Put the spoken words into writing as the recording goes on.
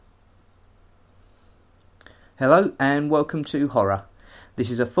Hello and welcome to Horror.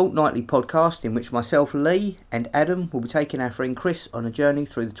 This is a fortnightly podcast in which myself, Lee, and Adam will be taking our friend Chris on a journey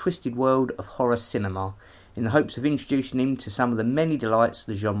through the twisted world of horror cinema in the hopes of introducing him to some of the many delights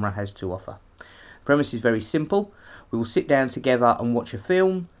the genre has to offer. The premise is very simple. We will sit down together and watch a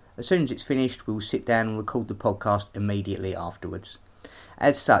film. As soon as it's finished, we will sit down and record the podcast immediately afterwards.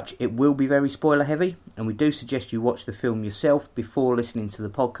 As such, it will be very spoiler heavy, and we do suggest you watch the film yourself before listening to the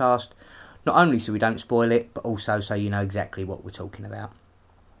podcast, not only so we don't spoil it, but also so you know exactly what we're talking about.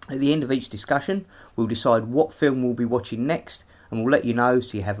 At the end of each discussion, we'll decide what film we'll be watching next, and we'll let you know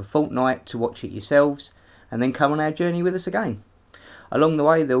so you have a fortnight to watch it yourselves, and then come on our journey with us again. Along the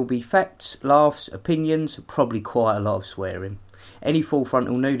way, there will be facts, laughs, opinions, probably quite a lot of swearing. Any full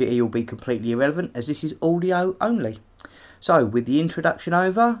frontal nudity will be completely irrelevant, as this is audio only. So, with the introduction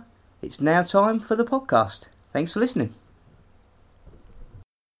over, it's now time for the podcast. Thanks for listening.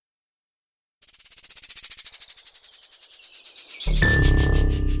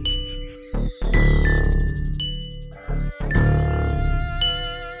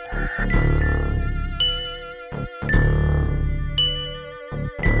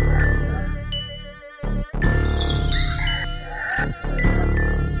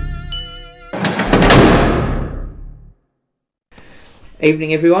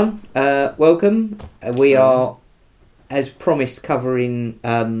 Evening everyone, welcome. We are, as promised, covering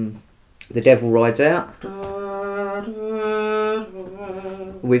The Devil Rides Out.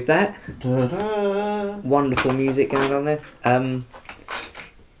 With that, wonderful music going on there.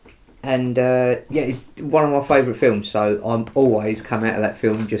 It's one of my favourite films, so I'm always come out of that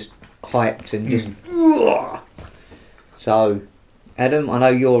film just hyped and just... So, Adam, I know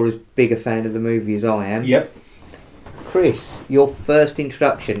you're as big a fan of the movie as I am. Yep. Chris, your first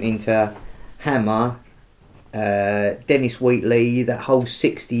introduction into Hammer, Dennis Wheatley, that whole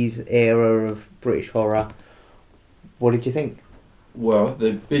 60s era of British horror, what did you think? Well,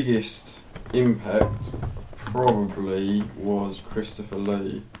 the biggest impact probably was Christopher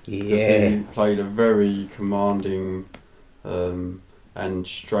Lee. Because he played a very commanding and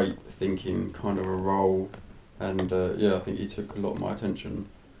straight thinking kind of a role, and I think he took a lot of my attention.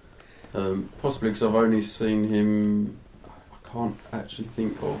 Possibly because I've only seen him, I can't actually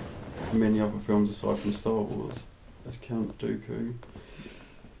think of many other films aside from Star Wars as Count Dooku.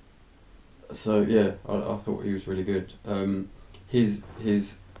 So yeah, I thought he was really good. His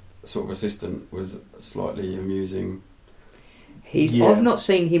sort of assistant was slightly amusing. I've not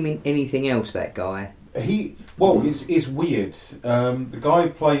seen him in anything else, that guy. It's weird. The guy who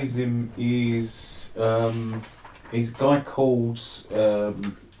plays him is he's a guy called...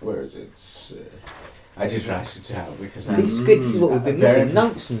 where is it? I just write it out because this is what we've been missing,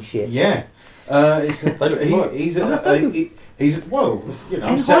 notes and shit. Yeah, I'm sat in front of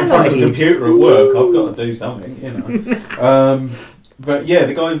the computer at work. I've got to do something, you know. But yeah,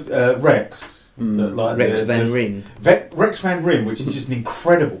 the guy Rex, Rex Van Ryn. Rex Van Ryn, which is just an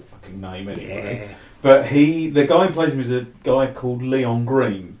incredible fucking name, anyway. Yeah. But the guy who plays him is a guy called Leon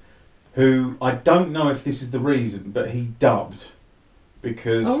Green, who I don't know if this is the reason, but he dubbed.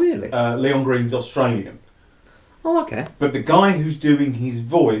 Because Leon Green's Australian. Oh, okay. But the guy who's doing his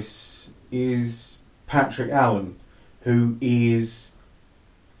voice is Patrick Allen, who is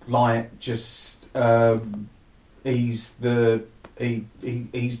like just he's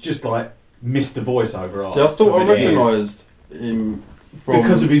just like Mr. Voiceover artist. So I thought I recognised him from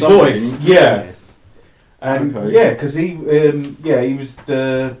because of his something. voice. Yeah. And because he was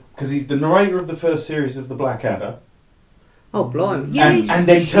because he's the narrator of the first series of the Blackadder. Oh, blimey! Yes,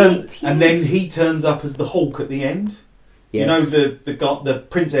 and then he turns up as the Hulk at the end. Yes. You know the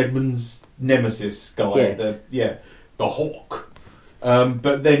Prince Edmund's nemesis guy. Yes. The Hawk.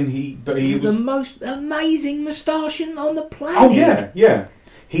 But he was the most amazing moustache on the planet. Oh yeah.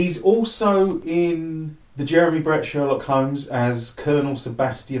 He's also in the Jeremy Brett Sherlock Holmes as Colonel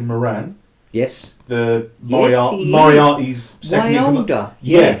Sebastian Moran. Yes. The Moriarty's second in command.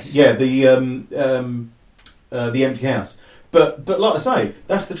 Yes. Yeah. The Empty House. But like I say,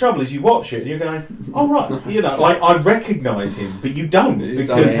 that's the trouble, is you watch it and you're going, oh right, you know, like I recognise him, but you don't,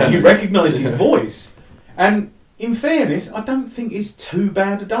 because you recognise his voice. And in fairness, I don't think it's too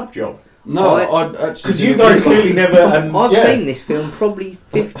bad a dub job. No, I'd actually... Because you guys clearly never... I've seen this film probably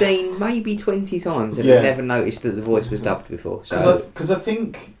 15, maybe 20 times, and I've never noticed that the voice was dubbed before. Because I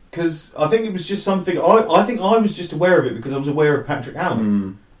think it was just something... I think I was just aware of it because I was aware of Patrick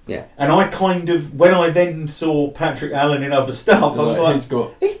Allen. Yeah. And I kind of, when I then saw Patrick Allen in other stuff, I was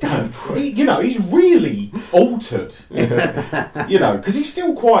he's really altered. You know, because he's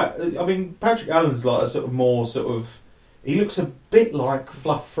still quite, I mean, Patrick Allen's like a sort of more sort of, he looks a bit like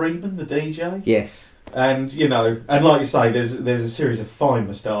Fluff Freeman, the DJ. Yes. And and like you say, there's a series of fine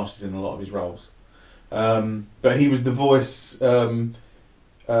moustaches in a lot of his roles. But he was the voice.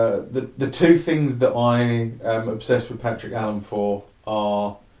 The two things that I am obsessed with Patrick Allen for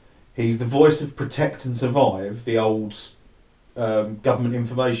are he's the voice of Protect and Survive, the old government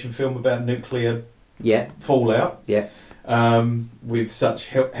information film about nuclear fallout. Yeah. With such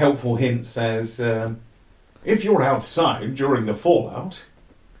helpful hints as if you're outside during the fallout,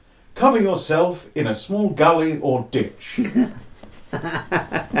 cover yourself in a small gully or ditch.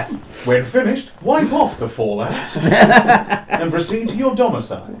 When finished, wipe off the fallout and proceed to your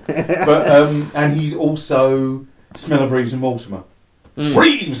domicile. But and he's also Smell of Reeves and Mortimer.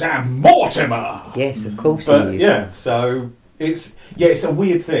 Reeves and Mortimer. Yes, of course. But he is. yeah, so it's a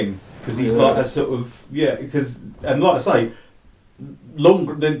weird thing because he's like a sort of and like I say,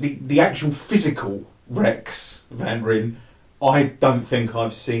 the actual physical Rex Van Ryn. I don't think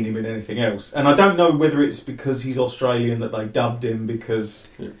I've seen him in anything else, and I don't know whether it's because he's Australian that they dubbed him because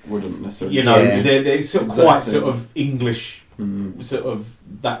it wouldn't necessarily. They're sort of quite sort of English, sort of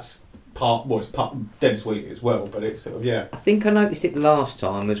that's part. Well, it's part Dennis Wheatley as well, but it's sort of I think I noticed it last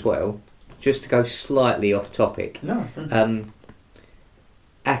time as well. Just to go slightly off topic. No.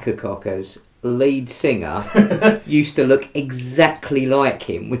 Akakaka's lead singer used to look exactly like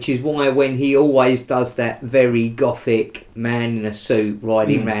him, which is why when he always does that very gothic man in a suit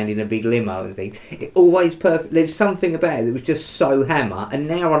riding round in a big limo and things, it always perfect. There's something about it that was just so Hammer, and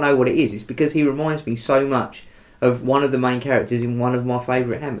now I know what it is. It's because he reminds me so much of one of the main characters in one of my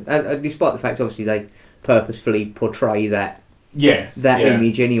favourite Hammer. Despite the fact, obviously, they purposefully portray that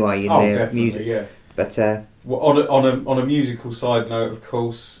image anyway in their music. Yeah. But on a musical side note, of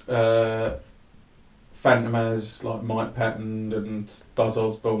course. Phantom has like Mike Patton and Buzz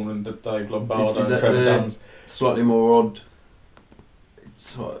Osborne and Dave Lombardo and Trevor Duns. Slightly more odd.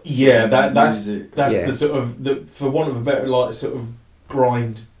 That's the sort of for want of a better sort of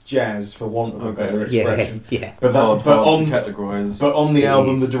grind jazz for want of a better expression. Yeah. But hard to categorise. But on the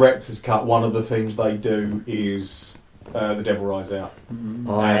album, the director's cut, one of the themes they do is The Devil Rides Out. I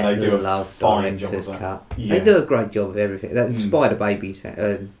and they do love a fine job of that. Cut. Yeah. They do a great job of everything. That Spider Baby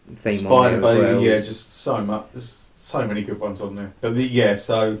theme Spider on there Baby, as well. just so much. There's so many good ones on there. But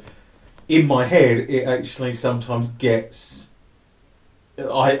so in my head, it actually sometimes gets.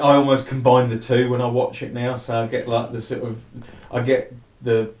 I almost combine the two when I watch it now. So I get like the sort of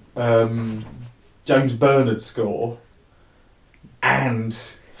the James Bernard score and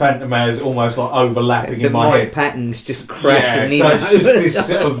Phantomaz almost like overlapping in my head. Patterns just crashing in. So it's just this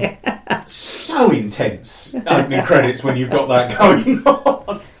sort of so intense opening credits when you've got that going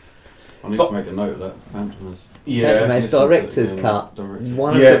on. I need to make a note of that. Phantomaz. Phantomaz director's cut.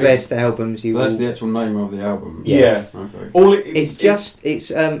 One of the best albums you. So that's the actual name of the album. Yes. Yeah. Okay.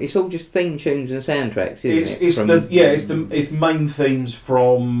 It's all just theme tunes and soundtracks, isn't it? It's main themes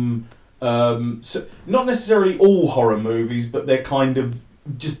from so not necessarily all horror movies, but they're kind of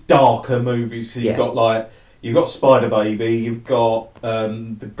just darker movies. So you've got Spider Baby, you've got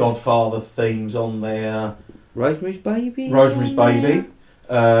the Godfather themes on there, Rosemary's Baby,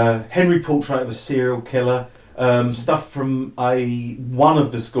 Henry Portrait of a Serial Killer, stuff from one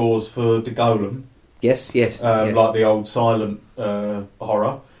of the scores for The Golem. Yes. Like the old silent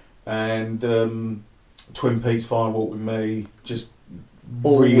horror, and Twin Peaks: Fire Walk with Me, just.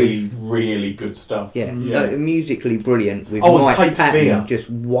 Really good stuff. Musically brilliant with Mike Patton just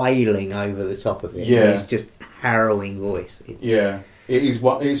wailing over the top of it. His just harrowing voice. It is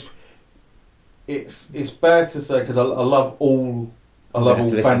what it's bad to say because I love all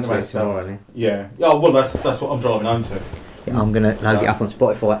Phantom stuff. Tomorrow, well that's what I'm driving home to. Yeah, I'm gonna load it up on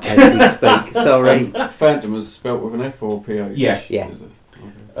Spotify as we speak. Sorry. Phantom is spelt with an F or PH. Yeah.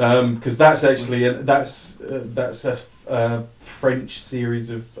 Because that's actually that's a French series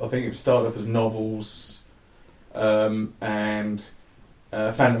of, I think it started off as novels, and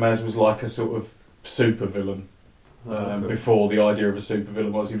Phantomaz was like a sort of supervillain before the idea of a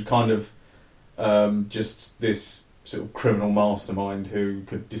supervillain was. He was kind of just this sort of criminal mastermind who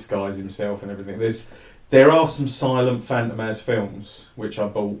could disguise himself and everything. There are some silent Phantomaz films which I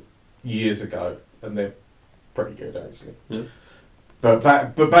bought years ago, and they're pretty good actually. Yeah. But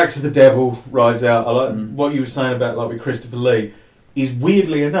back to The Devil Rides Out. I like what you were saying about like with Christopher Lee. Is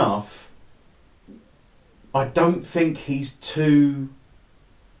weirdly enough, I don't think he's too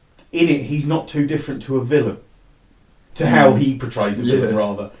in it. He's not too different to a villain. To how he portrays a villain,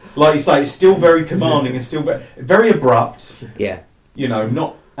 rather. Like you say, it's still very commanding and still very abrupt. Yeah.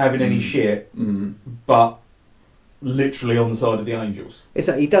 Not having any shit, but literally on the side of the angels. It's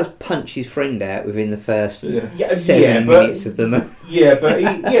like he does punch his friend out within the first Yeah, 7 minutes of the movie. Yeah, but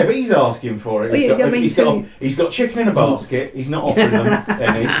he's asking for it. He's got chicken in a basket. He's not offering them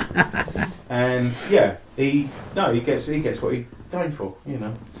any, and he gets what he's going for. You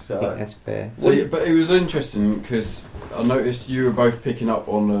know, so I think that's fair. So, but it was interesting because I noticed you were both picking up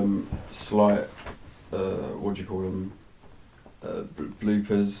on slight, what do you call them,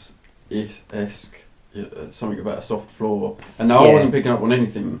 bloopers esque. Something about a soft floor, and I wasn't picking up on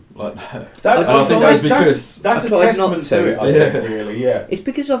anything like that. I think that's because that's a testament to it. I think, really, yeah. It's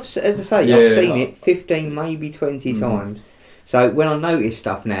because I've seen it 15, maybe 20 times. So when I notice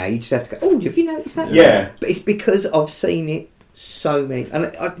stuff now, you just have to go, "Oh, have you noticed that?" Yeah. But it's because I've seen it so many,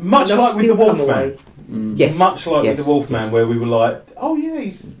 much like with the Wolfman. Yes, much like with the Wolfman, where we were like, "Oh yeah,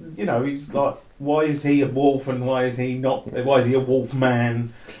 he's like, why is he a wolf and why is he not? Why is he a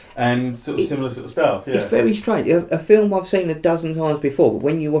Wolfman?" And similar sort of stuff. Yeah. It's very strange. A film I've seen a dozen times before, but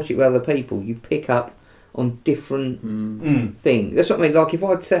when you watch it with other people, you pick up on different things. That's what I mean. Like if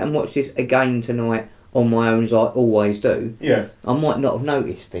I'd sat and watched this again tonight on my own, as I always do, I might not have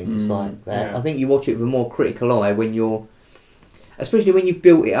noticed things like that. Yeah. I think you watch it with a more critical eye when you're, especially when you've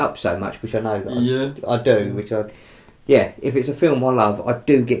built it up so much, which I know that I do. Which if it's a film I love, I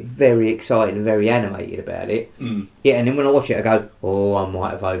do get very excited and very animated about it. Yeah, and then when I watch it, I go, "Oh, I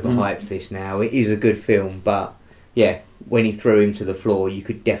might have overhyped this now. It is a good film, but when he threw him to the floor, you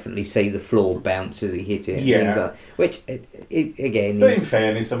could definitely see the floor bounce as he hit it." Yeah, which again. But in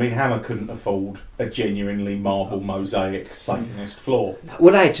fairness, I mean, Hammer couldn't afford a genuinely marble mosaic Satanist floor.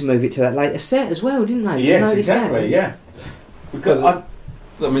 Well, they had to move it to that later set as well, didn't they? Yes, exactly. Yeah, because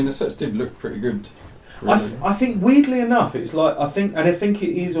I mean, the sets did look pretty good. Really. I think weirdly enough, it's like I think it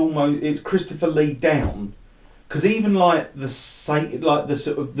is almost it's Christopher Lee down, because even like the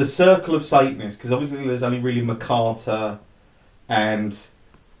sort of the circle of Satanists, because obviously there's only really MacArthur and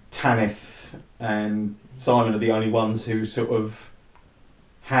Tanith and Simon are the only ones who sort of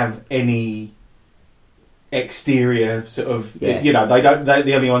have any exterior sort of they're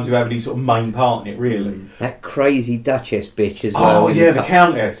the only ones who have any sort of main part in it, really. That crazy Duchess bitch as well. Oh yeah, the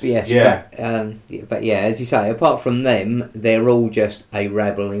Countess. Yes, but as you say, apart from them, they're all just a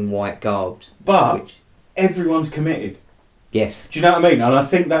rabble in white garbs. But everyone's committed. Yes. Do you know what I mean? And I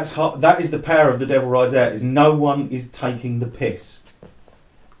think that is the power of The Devil Rides Out, is no one is taking the piss.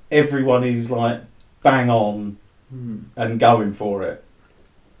 Everyone is like bang on and going for it.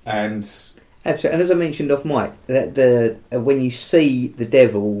 And absolutely, and as I mentioned off mic, that when you see the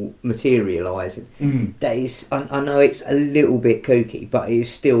devil materialising, that is, I know it's a little bit kooky, but it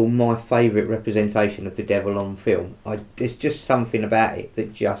is still my favourite representation of the devil on film. There's just something about it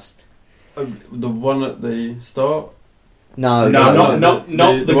that just the one at the start. No, not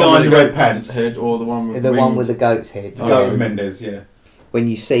the guy in the red pants head, or the one with the one with the goat's head. The goat Mendes, yeah. When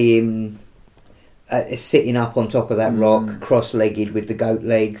you see him sitting up on top of that rock, cross-legged with the goat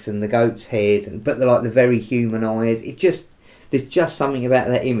legs and the goat's head, but the very human eyes. There's just something about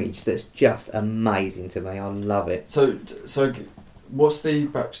that image that's just amazing to me. I love it. So what's the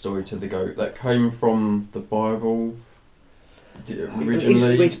backstory to the goat? That came from the Bible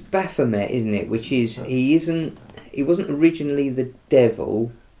originally. It's Baphomet, isn't it? Which is he wasn't originally the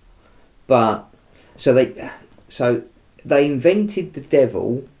devil, but so they invented the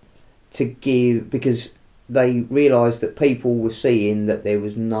devil to give, because they realised that people were seeing that there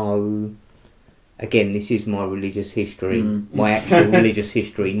was no, again, this is my religious history, my actual religious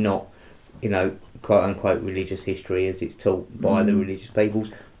history, not, quote unquote religious history as it's taught by the religious peoples,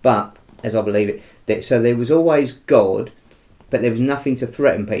 but as I believe it, so there was always God, but there was nothing to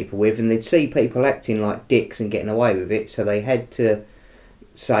threaten people with, and they'd see people acting like dicks and getting away with it, so they had to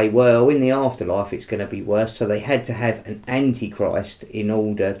say, well, in the afterlife it's going to be worse, so they had to have an antichrist in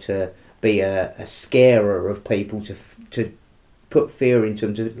order to be a scarer of people, to put fear into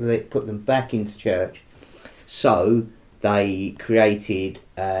them, to put them back into church. So they created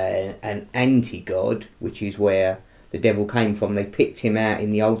an anti-God, which is where the devil came from. They picked him out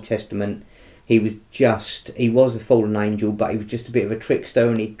in the Old Testament. He was a fallen angel, but he was just a bit of a trickster,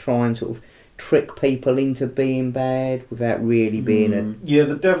 and he'd try and sort of trick people into being bad without really being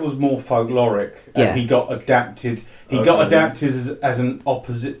the devil's more folkloric, and he got adapted. Got adapted as an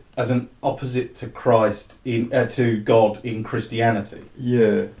opposite to Christ to God in Christianity.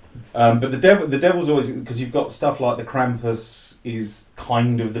 Yeah. But the devil's always, because you've got stuff like the Krampus is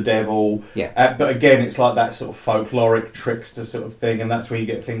kind of the devil. Yeah. But again, it's like that sort of folkloric trickster sort of thing, and that's where you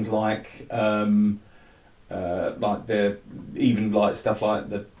get things like stuff like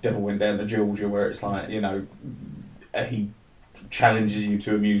the devil went down to Georgia, where it's like, he challenges you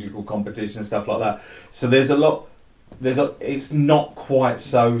to a musical competition and stuff like that. So there's a lot it's not quite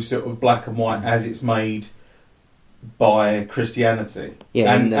so sort of black and white as it's made by Christianity.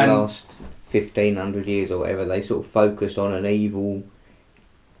 Yeah, in the last 1,500 years or whatever, they sort of focused on an evil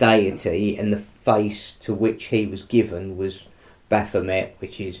deity, and the face to which he was given was Baphomet,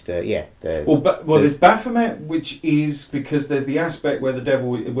 which is there's Baphomet, which is because there's the aspect where the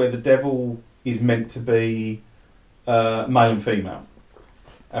devil is meant to be male and female,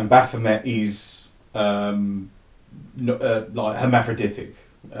 and Baphomet is like hermaphroditic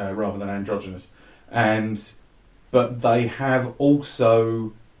rather than androgynous, but they have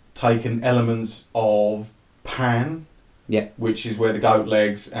also taken elements of Pan, which is where the goat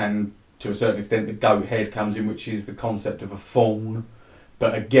legs and to a certain extent the goat head comes in, which is the concept of a faun.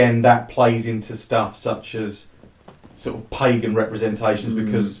 But again, that plays into stuff such as sort of pagan representations,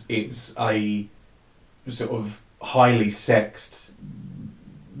 because it's a sort of highly sexed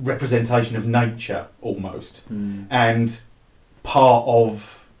representation of nature almost. And part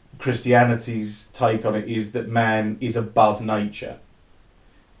of Christianity's take on it is that man is above nature,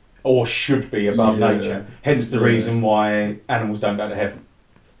 or should be above nature. Hence the reason why animals don't go to heaven,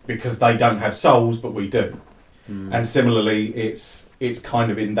 because they don't have souls, but we do. And similarly, it's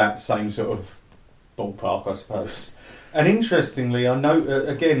kind of in that same sort of ballpark, I suppose. And interestingly, I know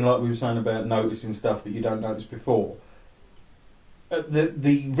again, like we were saying about noticing stuff that you don't notice before.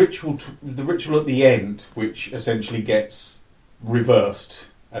 The ritual at the end, which essentially gets reversed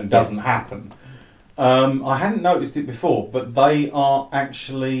and doesn't happen. I hadn't noticed it before, but they are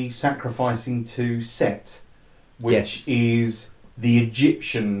actually sacrificing to Set, which is the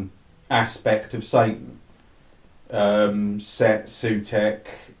Egyptian aspect of Satan. Set, Sutek.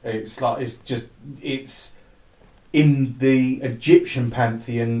 It's in the Egyptian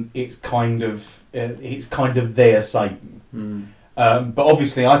pantheon. It's kind of their Satan. But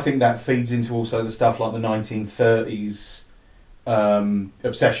obviously, I think that feeds into also the stuff like the 1930s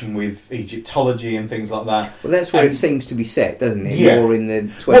obsession with Egyptology and things like that. Well, that's where it seems to be set, doesn't it? Yeah. More in the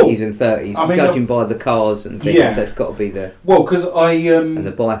 20s and 30s. I mean, judging by the cars and things, that's got to be the... Well, because and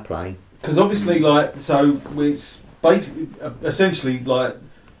the biplane. Because obviously, it's basically, essentially, like,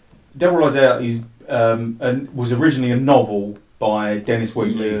 Devil Rides Out is was originally a novel by Dennis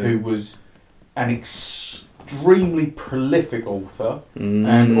Wheatley, who was an extremely prolific author,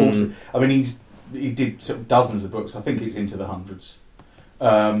 and also, I mean, he did sort of dozens of books. I think it's into the hundreds,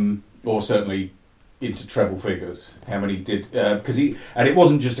 or certainly into treble figures. How many he did? Because and it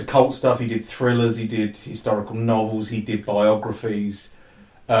wasn't just occult stuff. He did thrillers. He did historical novels. He did biographies.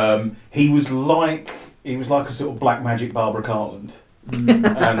 He was like a sort of black magic Barbara Cartland,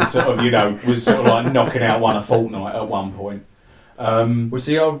 and sort of was sort of like knocking out one a fortnight at one point. Well,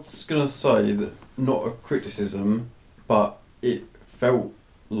 see, I was going to say that not a criticism, but it felt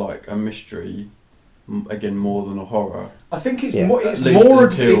like a mystery. Again, more than a horror. I think it's more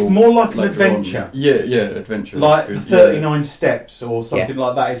like an adventure. On. Yeah, adventure. Like 39 Steps or something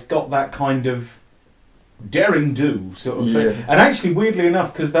like that. It's got that kind of daring do sort of thing. And actually, weirdly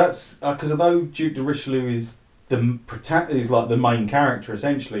enough, because although Duke de Richelieu is like the main character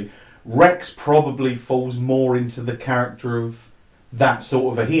essentially, Rex probably falls more into the character of that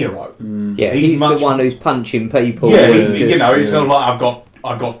sort of a hero. Yeah, he's the one who's punching people. Yeah, he's sort of like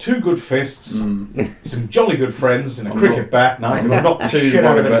I've got two good fists, some jolly good friends, and a cricket bat. No, I'm not too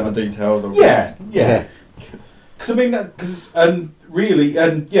worried about the details. Yeah. Because I mean,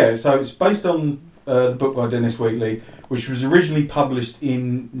 so it's based on the book by Dennis Wheatley, which was originally published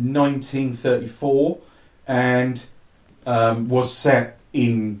in 1934 and was set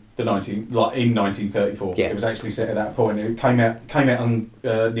in in 1934. Yeah. It was actually set at that point. It came out on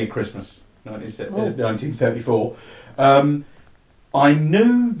near Christmas, 1934. I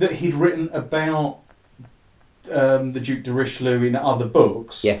knew that he'd written about the Duke de Richelieu in other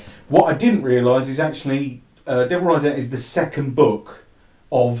books. Yes. What I didn't realise is actually Devil Rides Out is the second book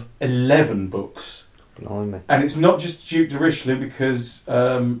of 11 books. Blimey. And it's not just Duke de Richelieu, because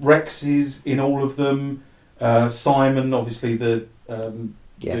Rex is in all of them. Simon, obviously the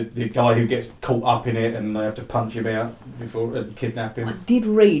guy who gets caught up in it and they have to punch him out before kidnap him. I did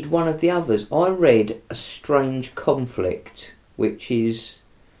read one of the others. I read A Strange Conflict, which is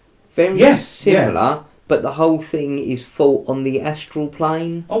very similar, but the whole thing is fought on the astral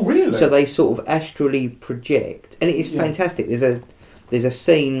plane. Oh, really? So they sort of astrally project, and it is fantastic. There's a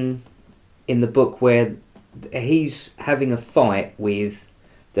scene in the book where he's having a fight with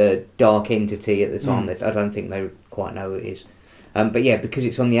the dark entity at the time. That I don't think they quite know who it is. But yeah, because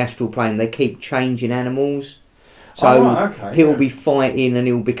it's on the astral plane, they keep changing animals. So he'll be fighting and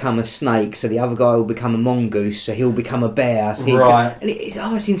he'll become a snake, so the other guy will become a mongoose, so he'll become a bear. So and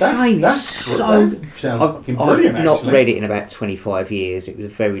it's insane. That sounds fucking brilliant. I've not read it in about 25 years. It was a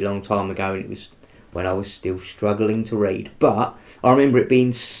very long time ago, and it was when I was still struggling to read. But I remember it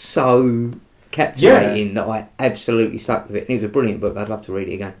being so captivating that I absolutely stuck with it. And it was a brilliant book. I'd love to read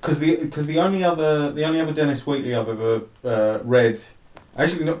it again. Because the only other Dennis Wheatley I've ever read.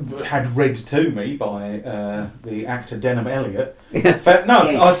 Actually, had read to me by the actor Denham Elliott.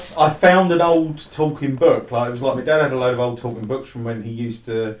 I found an old talking book. Like it was like my dad had a load of old talking books from when he used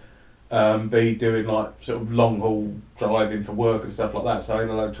to be doing like sort of long haul driving for work and stuff like that. So I had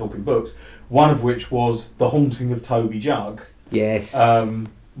a load of talking books. One of which was The Haunting of Toby Jug. Yes.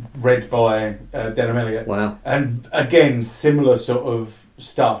 Read by Denham Elliott. Wow. And again, similar sort of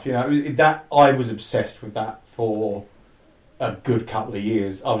stuff. You know, that I was obsessed with that for a good couple of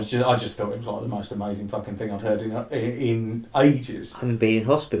years. I just thought it was like the most amazing fucking thing I'd heard in ages. I've been in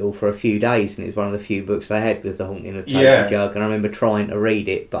hospital for a few days, and it was one of the few books they had was The Haunting of Toby Jug, and I remember trying to read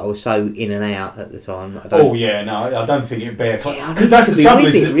it, but I was so in and out at the time. I don't think it'd bear because that's the trouble.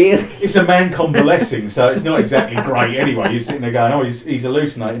 It's a man convalescing, so it's not exactly great anyway. You're sitting there going, "Oh, he's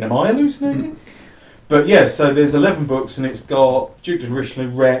hallucinating. Am I hallucinating?" But yeah, so there's 11 books, and it's got Duke and Richelieu,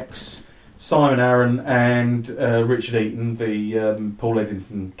 Rex, Simon Aaron and Richard Eaton, the Paul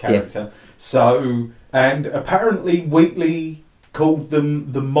Eddington character. Yeah. So, and apparently Wheatley called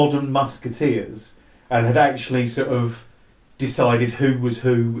them the Modern Musketeers, and had actually sort of decided who was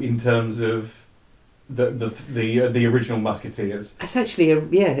who in terms of the original Musketeers. That's actually I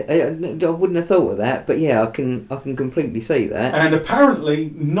wouldn't have thought of that, but yeah, I can completely see that. And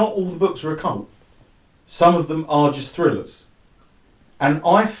apparently, not all the books are a cult. Some of them are just thrillers. And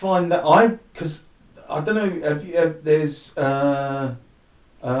I find that because I don't know, there's Carnacki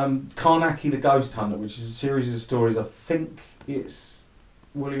the Ghost Hunter, which is a series of stories. I think it's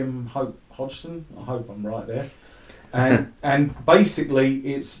William Hope Hodgson. I hope I'm right there. And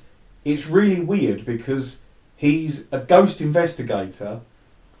basically, it's really weird because he's a ghost investigator,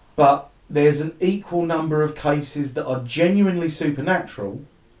 but there's an equal number of cases that are genuinely supernatural,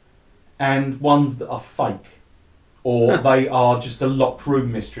 and ones that are fake. Or they are just a locked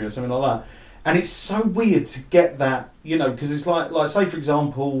room mystery or something like that. And it's so weird to get that, you know, because it's like say for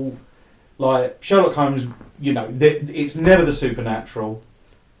example, like Sherlock Holmes, you know, it's never the supernatural.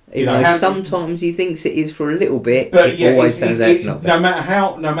 Sometimes he thinks it is for a little bit, but it always turns out it's not. No matter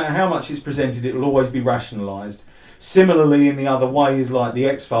how much it's presented, it will always be rationalised. Similarly, in the other ways, like the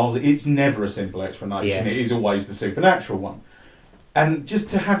X-Files, it's never a simple explanation. Yeah. It is always the supernatural one. And just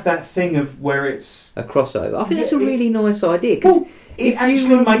to have that thing of where it's a crossover, I think that's a really nice idea because it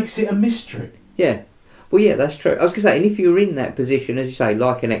actually makes it a mystery. Yeah, well, yeah, that's true. I was going to say, and if you're in that position, as you say,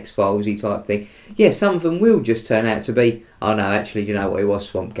 like an X-Filesy type thing, yeah, some of them will just turn out to be, oh no, actually, you know what, it was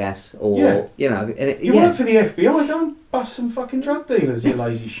swamp gas, or you know, you work for the FBI, go and bust some fucking drug dealers, you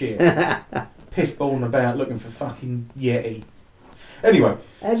lazy shit, pissballing about looking for fucking Yeti. Anyway,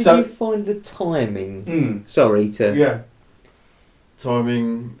 how did you find the timing? Sorry to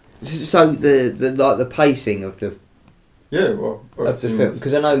timing. So the pacing of the of the film,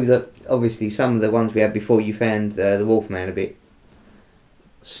 because I know that obviously some of the ones we had before you found the Wolfman a bit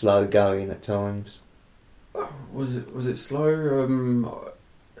slow going at times. Was it slow?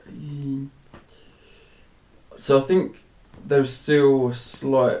 So I think there's still a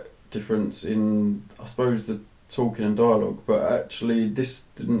slight difference in, I suppose, the talking and dialogue, but actually this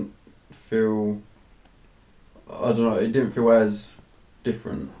didn't feel. I don't know. It didn't feel as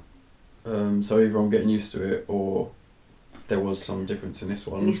different, so either I'm getting used to it or there was some difference in this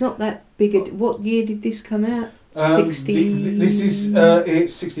one. And it's not that big. What year did this come out? 60. This is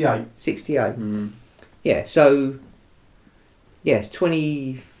it's 68. 68. Yeah. So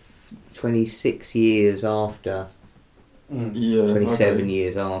 26 years after. Yeah. 27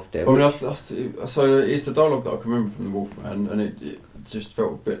 years after. I mean, so it's the dialogue that I can remember from the Wolfman, and it just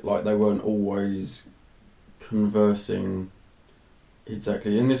felt a bit like they weren't always conversing.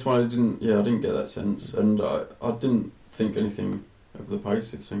 Exactly. In this one, I didn't get that sense, and I didn't think anything of the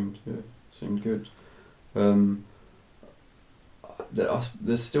pace. It seemed good.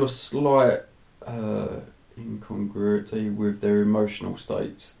 There's still a slight incongruity with their emotional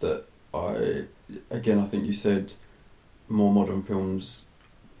states that I think you said more modern films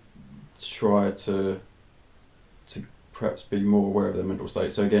try to perhaps be more aware of their mental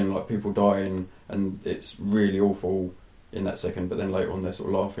state. So again, like people dying, and it's really awful in that second, but then later on they're sort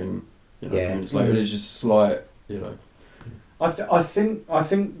of laughing, a few minutes later. It's just slight, I think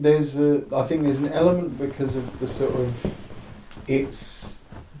there's an element because of the sort of it's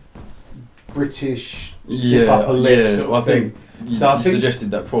British stiff upper lip sort of thing. You suggested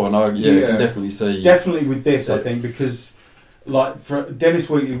that before, and I can definitely see. Definitely with this, I think, because Dennis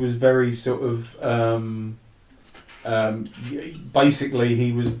Wheatley was very sort of basically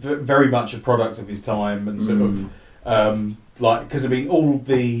he was very much a product of his time, and sort of because I mean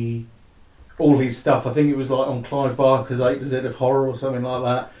all his stuff. I think it was like on Clive Barker's A to Z of Horror or something like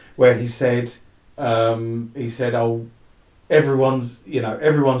that, where he said, "Oh, everyone's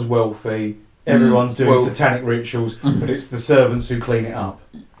wealthy." Everyone's doing satanic rituals, but it's the servants who clean it up.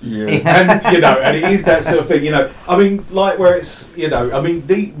 Yeah. And it is that sort of thing. I mean, like where it's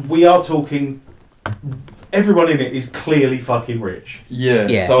we are talking. Everyone in it is clearly fucking rich.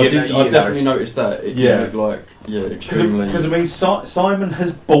 Yeah. So I definitely noticed that. It did look like extremely. Because I mean, Simon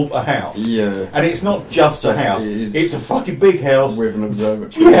has bought a house. Yeah. And it's not just a house. It's a fucking big house with an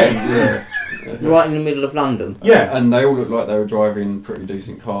observatory. Yeah. Right in the middle of London. Yeah. And they all look like they were driving pretty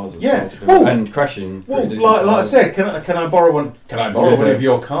decent cars as and crashing pretty decent cars. Like I said, can I borrow one? Can I borrow one of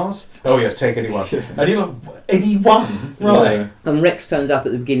your cars? Oh yes, take anyone. And you're like, anyone? Right. Yeah. And Rex turns up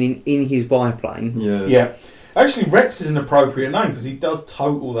at the beginning in his biplane. Yeah. Yeah. Actually, Rex is an appropriate name because he does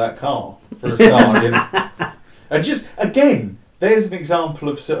total that car for a start. And just again, there's an example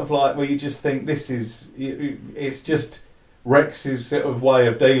of sort of like where you just think it's just Rex's sort of way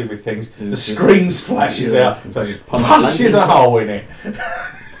of dealing with things. The screen splashes out, so he just punches a hole in it.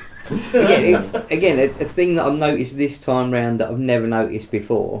 Again, a thing that I've noticed this time round that I've never noticed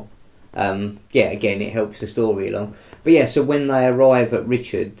before. Again, it helps the story along. But so when they arrive at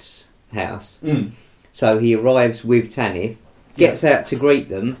Richard's house. So he arrives with Tanith, gets out to greet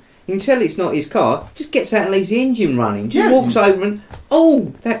them. You can tell it's not his car. Just gets out and leaves the engine running. Just walks over and,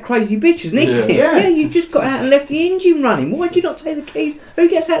 that crazy bitch has nicked it. Yeah, you just got out and left the engine running. Why did you not take the keys? Who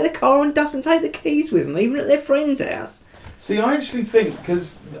gets out of the car and doesn't take the keys with them, even at their friend's house? See, I actually think,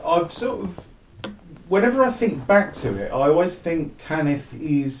 because I've sort of... Whenever I think back to it, I always think Tanith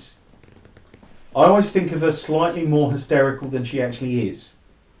is... I always think of her slightly more hysterical than she actually is.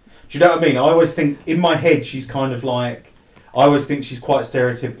 Do you know what I mean? I always think, in my head, she's kind of like... I always think she's quite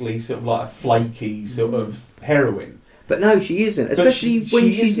stereotypically sort of like a flaky sort of heroine. But no, she isn't. Especially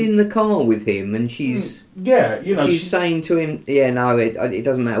when she's in the car with him and she's... she's saying to him, it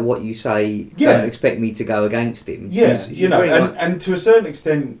doesn't matter what you say, don't expect me to go against him. Yeah, and to a certain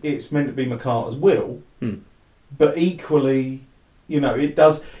extent, it's meant to be McCarter's will, but equally, it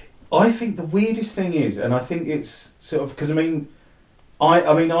does... I think the weirdest thing is, and I think it's sort of... Because,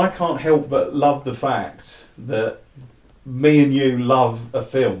 I can't help but love the fact that me and you love a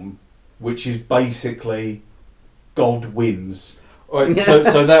film which is basically God wins. Right,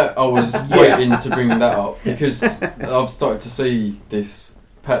 so that I was waiting to bring that up because I've started to see this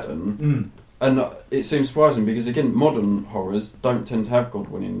pattern, and it seems surprising because again, modern horrors don't tend to have God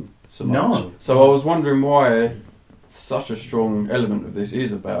winning so much. No. So I was wondering why such a strong element of this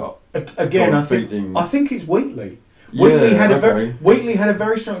is about again. I think it's Wheatley. Wheatley had a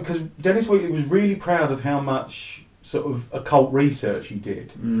very strong, because Dennis Wheatley was really proud of how much sort of occult research he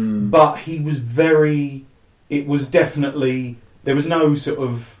did, but he was it was definitely, there was no sort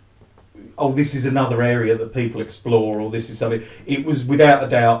of, this is another area that people explore, or this is something. It was without a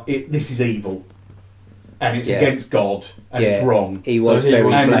doubt, this is evil, and it's against God, and it's wrong. He was very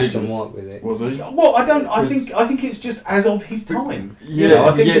black and white with it. Was he? Well, I think it's just as of his time. No,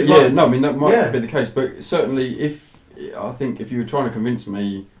 I mean that might be the case, but certainly if you were trying to convince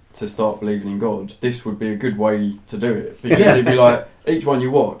me to start believing in God, this would be a good way to do it, because it'd be like each one you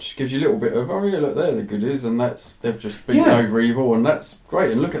watch gives you a little bit of look, there the good is, and they've just beaten over evil, and that's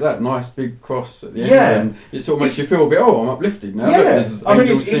great, and look at that nice big cross at the end, and it sort of makes you feel a bit I'm uplifted now. Look, there's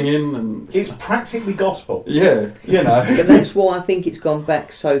angels singing, and it's practically gospel. But that's why I think it's gone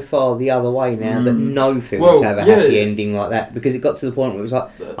back so far the other way now, that no films have a happy ending like that, because it got to the point where it was like,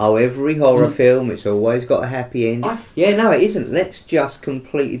 every horror film, it's always got a happy ending. No, it isn't. Let's just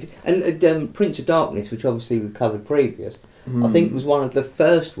completely... And Prince of Darkness, which obviously we covered previous, I think was one of the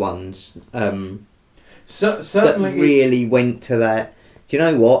first ones certainly that really went to that. Do you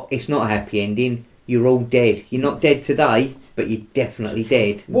know what? It's not a happy ending. You're all dead. You're not dead today, but you're definitely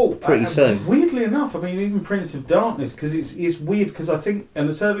dead pretty soon. Weirdly enough, even Prince of Darkness, because it's weird, because I think,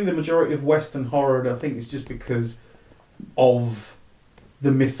 and certainly the majority of Western horror, I think it's just because of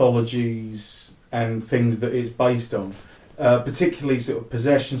the mythologies and things that it's based on, particularly sort of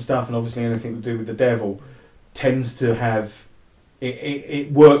possession stuff, and obviously anything to do with the devil, tends to have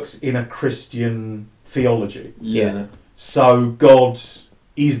it works in a Christian theology. So God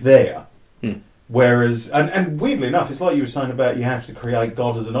is there. Whereas, and weirdly enough, it's like you were saying about you have to create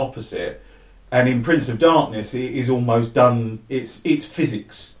God as an opposite, and in Prince of Darkness it is almost done, it's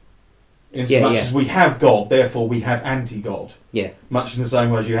physics. In so much as we have God, therefore we have anti-God. Yeah. Much in the same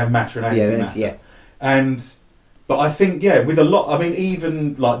way as you have matter and antimatter. Yeah. But I think, with a lot, I mean,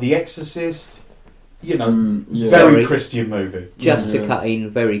 even like The Exorcist, very Christian movie. Just to cut in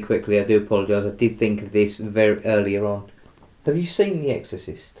very quickly, I do apologise, I did think of this very earlier on. Have you seen The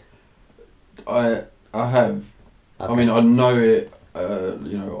Exorcist? I have. Okay. I mean, I know it,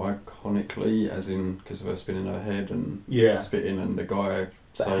 iconically, as in because of her spinning her head and spitting and the guy.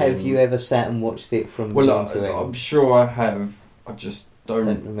 But have you ever sat and watched it from? I'm sure I have. I just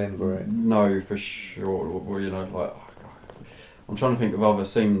don't remember it. No, for sure. Well, I'm trying to think of other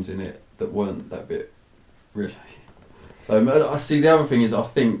scenes in it that weren't that bit. Really. I see. The other thing is, I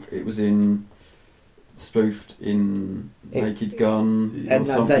think it was spoofed in Naked Gun or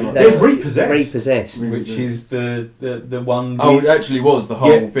something. There's Repossessed, which is the one. It actually was the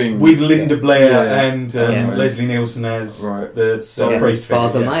whole thing with Linda Blair and Leslie Nielsen as the priest.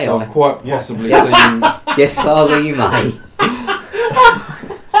 Father May. So I've quite possibly seen. Yes, Father, you may.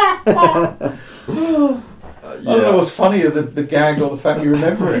 I don't know what's funnier, the gag or the fact you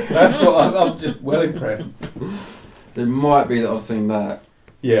remember it. That's what I'm just well impressed. It might be that I've seen that.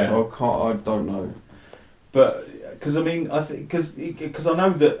 Yeah. So I don't know. But because I mean, I think because I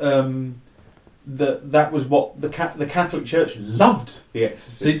know that that was what the Catholic Church loved The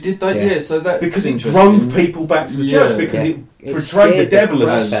Exorcist. So did they? Yeah. So that because it drove people back to the church because it portrayed the devil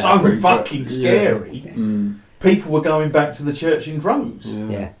as so fucking scary. People were going back to the church in droves.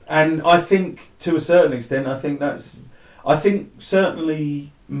 Yeah. And I think to a certain extent, I think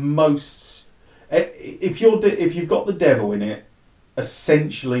certainly most if you've got the devil in it,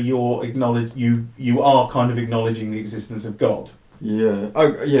 essentially you are kind of acknowledging the existence of God. Yeah.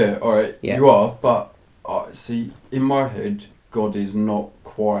 Oh, yeah. All right. Yeah. You are, but see, in my head, God is not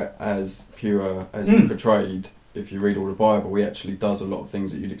quite as pure as he's portrayed. If you read all the Bible, he actually does a lot of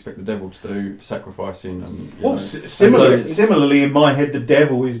things that you'd expect the devil to do, sacrificing and. Similarly, in my head, the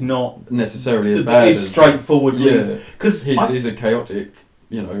devil is not necessarily as bad. It's straightforwardly. Yeah, because he's a chaotic.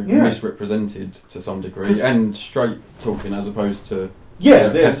 Misrepresented to some degree, and straight talking as opposed to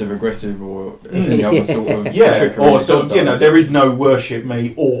passive aggressive or any other sort of trickery. Or there is no worship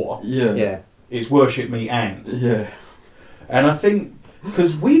me or it's worship me and and I think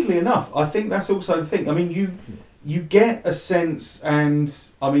because weirdly enough, I think that's also the thing. I mean, you get a sense, and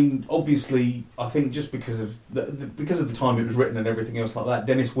I mean, obviously, I think just because of the time it was written and everything else like that,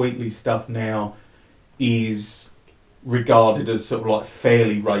 Dennis Wheatley's stuff now is regarded as sort of like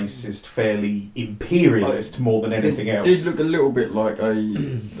fairly racist, fairly imperialist more than anything else. It did look a little bit like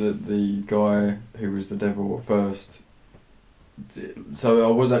the guy who was the devil at first. So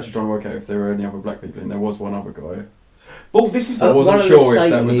I was actually trying to work out if there were any other black people, and there was one other guy. Well, this is. I wasn't sure if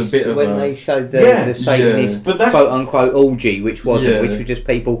that was a bit of when they showed the Satanist quote unquote orgy, which was just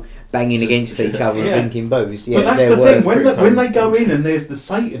people banging against each other and drinking booze. Yeah, but that's the thing. When they go in and there's the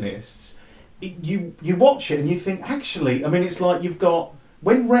Satanists, you watch it and you think, actually, I mean, it's like you've got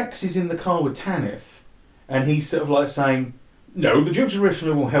when Rex is in the car with Tanith, and he's sort of like saying, "No, the Jews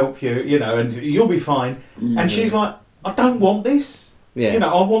originally will help you, and you'll be fine," and she's like, "I don't want this." Yeah.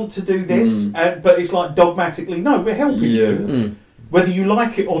 I want to do this, but it's like dogmatically, no, we're helping you. Whether you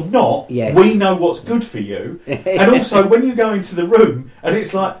like it or not, we know what's good for you. And also, when you go into the room, and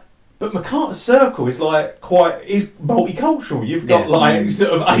it's like, but MacArthur's Circle is like is multicultural. You've got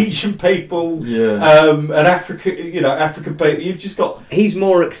sort of Asian people, and African people. You've just got. He's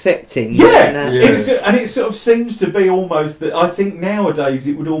more accepting. And it sort of seems to be almost that. I think nowadays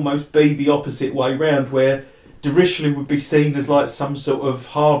it would almost be the opposite way round, where de Richelieu would be seen as like some sort of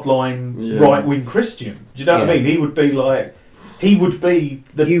hardline right-wing Christian. Do you know what I mean? He would be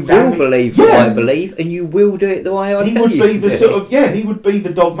the. You will believe what I believe, and you will do it the way I tell you. He would be the sort of he would be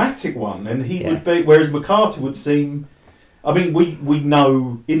the dogmatic one, and he would be. Whereas MacArthur would seem. I mean, we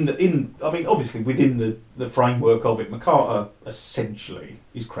know obviously within the framework of it, MacArthur essentially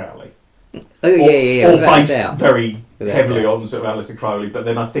is Crowley. Or based very heavily on sort of Aleister Crowley, but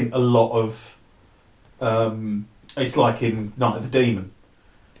then I think a lot of. It's like in Night of the Demon.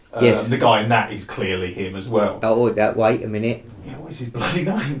 The guy in that is clearly him as well. Wait a minute. Yeah, what is his bloody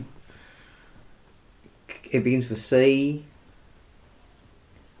name? It begins with C.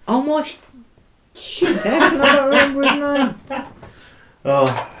 Oh my shit! How can I not remember his name?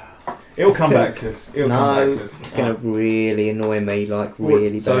 It'll come back to us. It's going to really annoy me.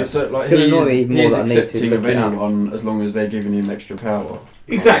 So he's accepting of anyone as long as they're giving him extra power.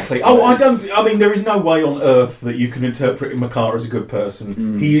 Exactly. There is no way on earth that you can interpret MacArthur as a good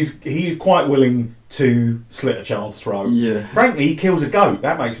person. He is quite willing to slit a child's throat. Yeah. Frankly, he kills a goat.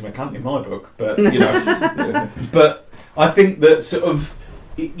 That makes him a cunt in my book. But but I think that sort of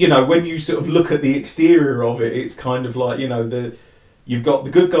you know, when you sort of look at the exterior of it, it's kind of like, you know, you've got the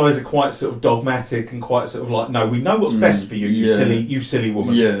good guys are quite sort of dogmatic and quite sort of like, no, we know what's best for you, you silly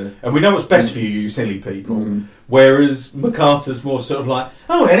woman. Yeah. And we know what's best for you silly people. Whereas MacArthur's more sort of like,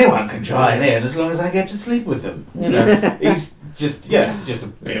 oh, anyone can try it in as long as I get to sleep with them. You know, he's just a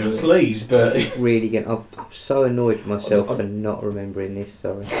bit of a sleaze, but I'm so annoyed with myself for not remembering this.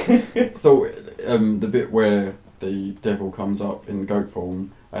 Sorry. I thought the bit where the devil comes up in goat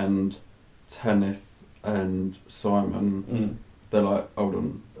form and Tanith and Simon, they're like, hold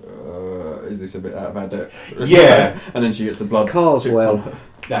on, is this a bit out of our depth? Yeah. And then she gets the blood. Carswell.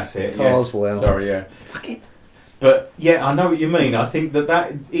 That's it. Carswell. Yes. Sorry, yeah. Fuck it. But yeah, I know what you mean. I think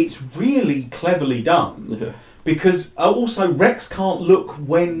that it's really cleverly done. Yeah. Because also Rex can't look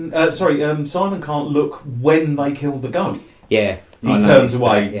when. Simon can't look when they kill the goat. Yeah. He turns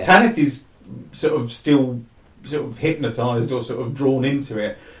away. That, yeah. Tanith is sort of still sort of hypnotised or sort of drawn into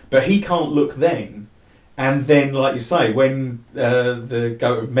it, but he can't look then. And then, like you say, when the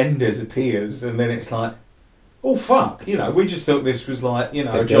goat of Mendes appears, and then it's like, oh fuck, you know, we just thought this was like, you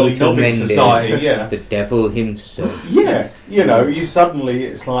know, The a jolly goat of nobbing Mendes, society, yeah. The devil himself. Yeah, you know, you suddenly,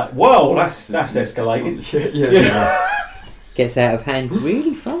 it's like, whoa, that's escalated. Yeah. You know? Gets out of hand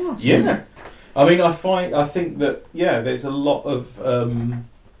really fast. Yeah. I mean, I think that, yeah, there's a lot of,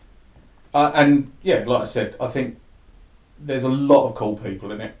 and yeah, like I said, I think there's a lot of cool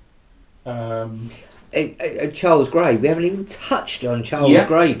people in it. Charles Gray, we haven't even touched on Charles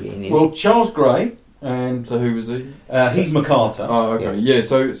Gray being in Well, it. Charles Gray, and So who was he? he's MacArthur. Oh, okay.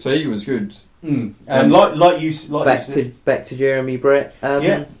 Yes. Yeah. So he was good. And like you said, Back to Jeremy Brett.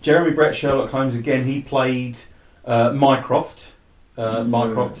 Jeremy Brett, Sherlock Holmes again. He played Mycroft.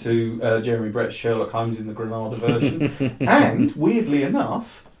 Mycroft to Jeremy Brett's Sherlock Holmes in the Granada version. And weirdly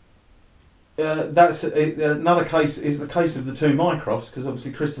enough, that's another case. Is the case of the two Mycrofts, because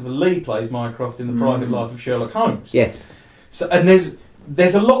obviously Christopher Lee plays Mycroft in the Private Life of Sherlock Holmes. Yes. So and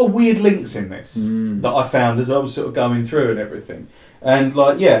there's a lot of weird links in this that I found as I was sort of going through and everything. And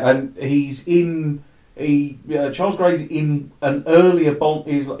like and Charles Gray's in an earlier Bond.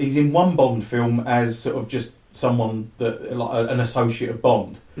 He's in one Bond film as sort of just someone that like an associate of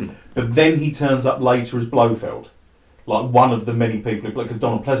Bond, but then he turns up later as Blofeld, like one of the many people who play, because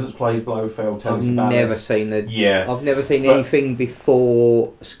Donald Pleasance plays Blofeld. I've never seen I've never seen anything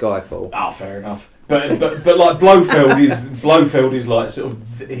before Skyfall. Oh, fair enough. But like Blofeld is like sort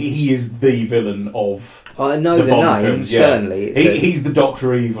of he is the villain of. I know the Bond name films, certainly. He's the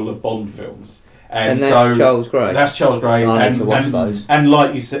Doctor Evil of Bond films, and that's so Charles Gray. That's Charles Gray, I need to watch those. And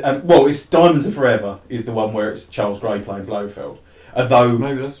like you said, it's Diamonds Are Forever is the one where it's Charles Gray playing Blofeld, although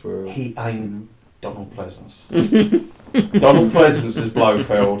Maybe that's where he ain't Donald Pleasance. Donald Pleasance as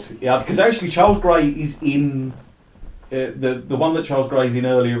Blofeld, yeah, because actually Charles Gray is in the one that Charles Gray's in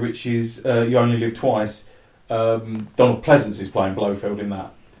earlier, which is You Only Live Twice. Donald Pleasance is playing Blofeld in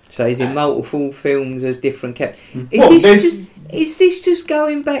that. So he's in multiple films as different characters. Is this just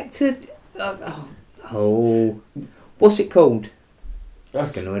going back to... what's it called?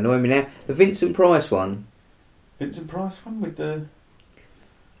 That's going to annoy me now. The Vincent Price one. Vincent Price one with the...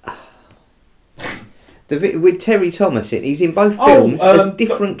 with Terry Thomas in. He's in both films as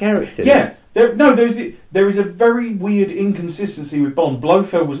different characters. Yeah. There is a very weird inconsistency with Bond.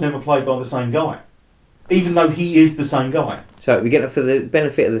 Blofeld was never played by the same guy, even though he is the same guy. So we get it for the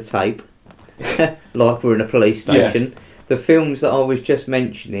benefit of the tape, like we're in a police station. Yeah. The films that I was just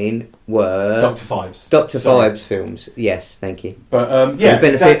mentioning were Dr. Phibes. Dr. Phibes films. Yes, thank you. But for the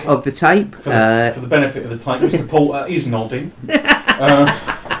benefit of the tape. For the benefit of the tape, Mr. Porter is nodding.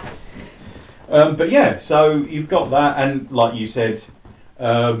 But yeah, so you've got that, and like you said,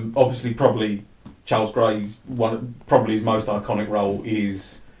 obviously, probably Charles Gray's probably his most iconic role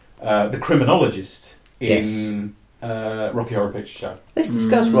is the criminologist in Rocky Horror Picture Show. Let's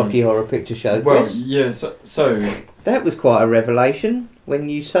discuss Rocky Horror Picture Show, Well, Chris. yeah, so that was quite a revelation when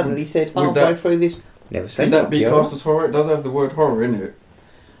you suddenly said halfway through this. Never seen that. Could that be classed as horror? It does have the word horror in it.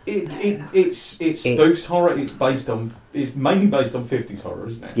 It spoofs horror. It's mainly based on 50s horror,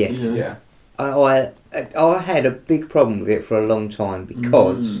 isn't it? Yes. Yeah. I had a big problem with it for a long time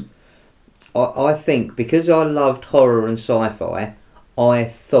because I think because I loved horror and sci-fi, I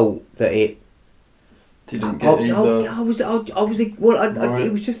thought that it didn't get either.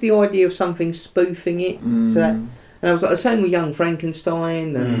 It was just the idea of something spoofing it to that, and I was like the same with Young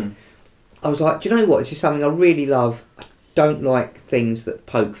Frankenstein, and I was like, do you know what? This is something I really love. I don't like things that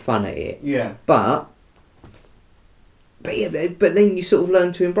poke fun at it. Yeah, but then you sort of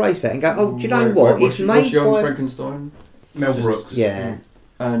learn to embrace that and go, oh, do you know what? It's made Young Frankenstein? Mel Brooks. Yeah.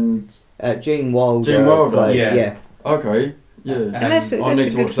 And Gene Wilder. Gene Wilder. Yeah. Okay. Yeah, And that's I need a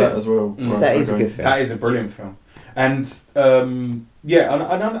to good watch that film. as well. Mm. That is a good film. That is a brilliant film, and and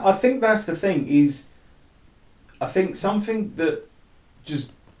I think that's the thing is, I think something that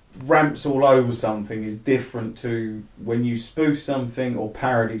just ramps all over something is different to when you spoof something or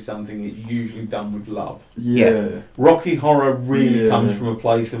parody something. It's usually done with love. Yeah. Rocky Horror really Yeah. comes from a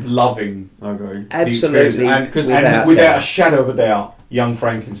place of loving Okay. the experience, Absolutely. and without a shadow of a doubt, Young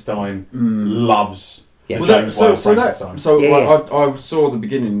Frankenstein loves Yeah. the Well, James Whale Frankenstein. I saw the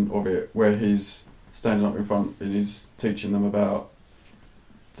beginning of it where he's standing up in front and he's teaching them about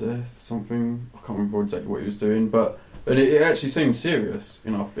death, something. I can't remember exactly what he was doing, but it actually seemed serious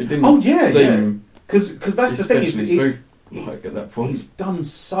enough. It didn't seem because that's the thing especially is spoof like at that point. it's done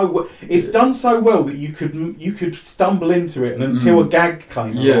so well. It's done so well that you could stumble into it, and until a gag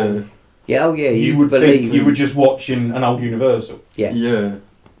came along, Yeah, oh yeah. you would believe think you were just watching an old Universal. Yeah.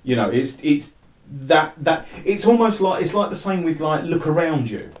 You know, it's that it's almost like it's like the same with like Look Around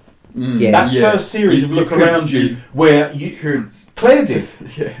You. Yeah. That first series of Look Around You, where you could. Claire did.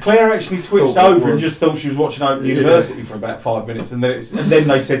 Yeah. Claire actually twitched Thought it over and was- just thought she was watching Open University for about 5 minutes, and then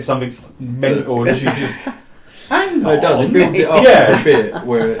they said something mental, and she just hang on. No, it does. It builds it up Yeah. a bit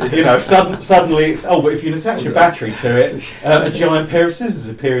where You know, suddenly it's but if you attach a battery to it, a giant pair of scissors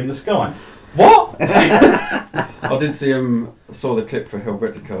appear in the sky. What? I did see saw the clip for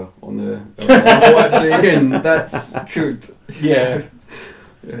Helvetica on there. I thought actually again that's good. Yeah.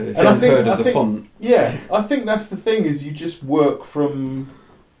 If And I you think- heard of I the think- font. Yeah, I think that's the thing is you just work from.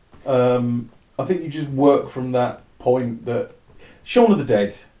 I think you just work from that point that Shaun of the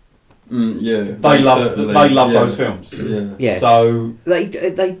Dead. They love those films. Yeah. Yeah. So They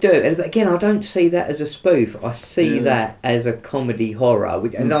do, and again, I don't see that as a spoof. I see that as a comedy horror,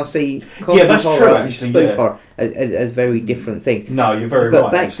 and I see comedy that's horror true, and actually, spoof yeah. horror as very different things. no, you're very But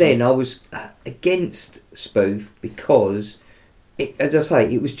right. back actually. then, I was against spoof because, as I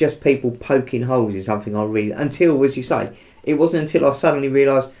say, it was just people poking holes in something I really. Until, as you say, it wasn't until I suddenly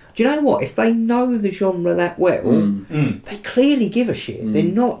realised. Do you know what? If they know the genre that well, they clearly give a shit. They're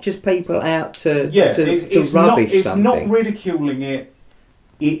not just people out to it's rubbish not, it's something. not ridiculing it.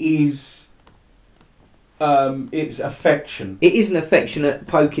 It is. It's affection. It is an affectionate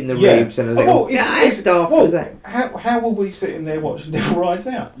poking the ribs and a little. It's daft as that. How will we sitting there watching Devil Rides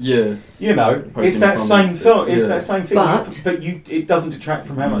Out? Yeah. You know, Poking it's that fun same at thought. it, It's yeah. that same thing. But it doesn't detract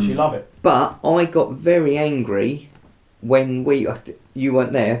from how much you love it. But I got very angry when you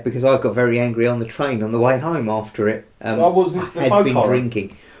weren't there because I got very angry on the train on the way home after it. Was this the I had folk been horror?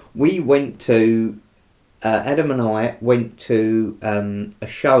 drinking. We went to Adam and I went to a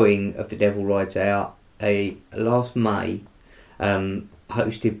showing of The Devil Rides Out last May,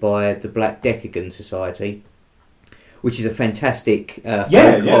 hosted by the Black Decagon Society, which is a fantastic folk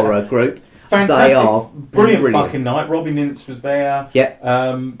horror group. Fantastic, They are brilliant fucking night. Robbie Nintz was there. Yeah.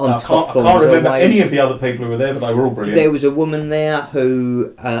 I can't remember any of the other people who were there, but they were all brilliant. There was a woman there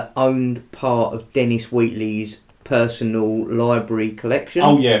who owned part of Dennis Wheatley's personal library collection.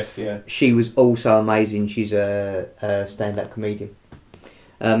 Oh yes, yeah. She was also amazing. She's a stand-up comedian,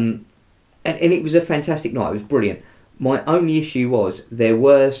 and it was a fantastic night. It was brilliant. My only issue was there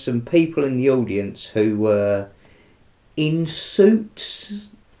were some people in the audience who were in suits,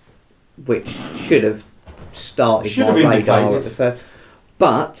 which should have started my radar at the first,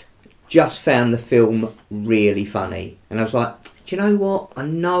 but just found the film really funny. And I was like, do you know what? I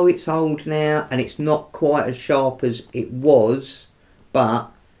know it's old now and it's not quite as sharp as it was,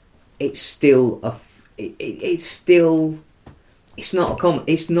 but it's still it's not a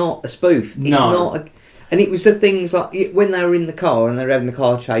comedy. It's not a spoof. It's not. And it was the things like when they were in the car and they were having the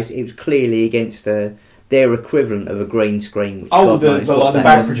car chase. It was clearly against their equivalent of a green screen. Which the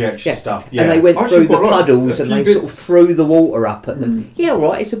back projection stuff. Yeah. And they went through the puddles and they sort of bits. threw the water up at them. Yeah,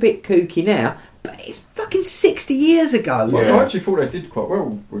 right. It's a bit kooky now, but it's fucking 60 years ago. Well, Yeah. I actually thought they did quite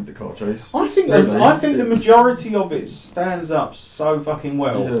well with the car chase. I think the majority of it stands up so fucking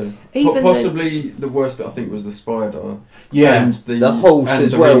well. Yeah. Even Possibly the worst bit I think was the spider. Yeah. And the horse and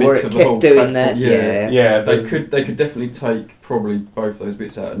as the well, remix where it of the kept whole doing platform. that. Yeah. They could definitely take probably both those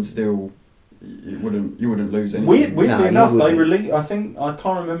bits out and still you wouldn't lose anything. Weirdly No, enough, you they wouldn't. released. I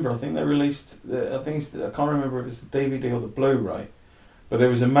can't remember. I think they released. I can't remember if it's the DVD or the Blu-ray. But there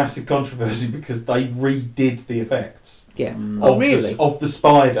was a massive controversy because they redid the effects Yeah. Mm. of the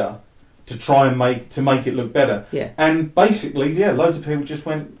spider to try and make it look better. Yeah. And basically, loads of people just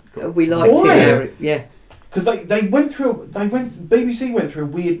went We liked Why? it. Yeah. because BBC went through a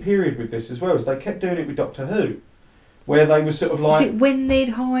weird period with this as well. As they kept doing it with Doctor Who, where they were sort of Was like it when they'd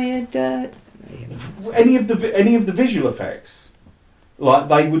hired? any of the visual effects. Like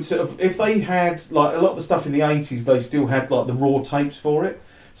they would sort of, if they had like a lot of the stuff in the 80s, they still had like the raw tapes for it.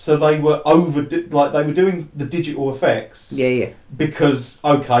 So they were they were doing the digital effects. Yeah. Because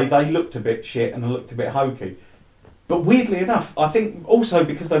okay, they looked a bit shit and they looked a bit hokey. But weirdly enough, I think also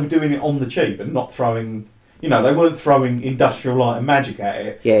because they were doing it on the cheap and not throwing, they weren't throwing Industrial Light and Magic at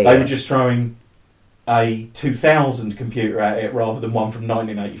it. They were just throwing a 2000 computer at it rather than one from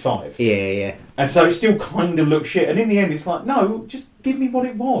 1985. Yeah. And so it still kind of looks shit. And in the end, it's like, no, just give me what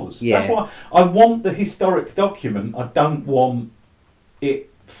it was. Yeah. That's why I want the historic document. I don't want it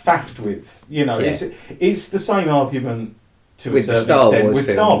faffed with. It's the same argument to with a certain Star extent Wars with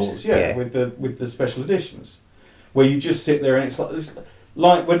films. Star Wars, with the special editions, where you just sit there and it's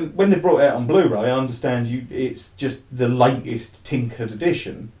like when they brought it out on Blu-ray. I understand it's just the latest tinkered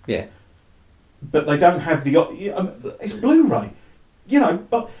edition. Yeah. But they don't have it's Blu-ray,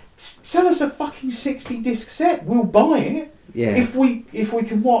 But sell us a fucking 60-disc set. We'll buy it. Yeah. If we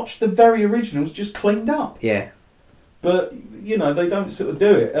can watch the very originals just cleaned up. Yeah. But they don't sort of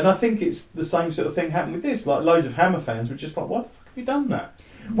do it, and I think it's the same sort of thing happened with this. Like loads of Hammer fans were just like, "Why the fuck have you done that?"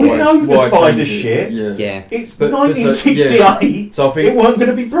 We know the spider shit. Yeah. It's 1968. So I think it weren't going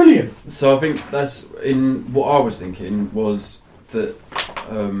to be brilliant. So I think that's in what I was thinking was that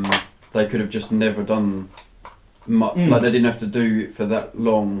they could have just never done much. Like they didn't have to do it for that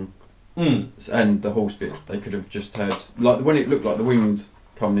long. And the horse bit, they could have just had like when it looked like the wind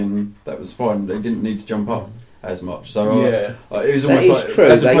coming in. That was fine. They didn't need to jump up as much. So it was almost like true.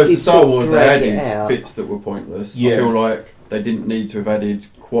 as opposed to Star Wars, they drag added bits that were pointless. Yeah. I feel like they didn't need to have added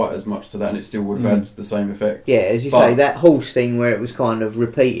quite as much to that, and it still would have had the same effect. Yeah, as you say, that horse thing where it was kind of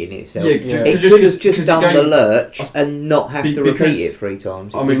repeating itself. Yeah, it could have just done the lurch and not have to repeat it 3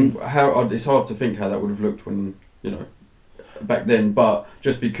 times. I mean, it's hard to think how that would have looked when back then, but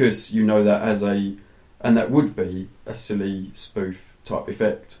just because that as and that would be a silly spoof type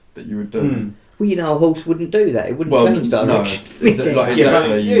effect that you would do. Well, a horse wouldn't do that. It wouldn't change direction. No,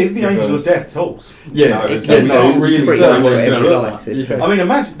 exactly. It's the Angel of Death's horse. Yeah, it's not really certain what it's going to look like. I mean,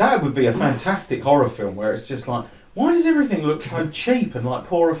 imagine that would be a fantastic horror film where it's just like, why does everything look so cheap and like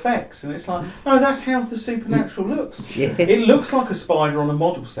poor effects? And it's like, no, that's how the supernatural looks. Yeah. It looks like a spider on a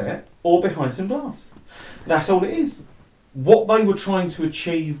model set or behind some glass. That's all it is. What they were trying to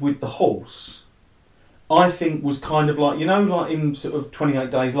achieve with the horse, I think, was kind of like, like in sort of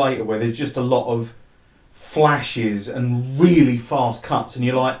 28 Days Later, where there's just a lot of flashes and really fast cuts, and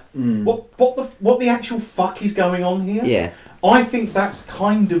you're like, what the actual fuck is going on here? Yeah. I think that's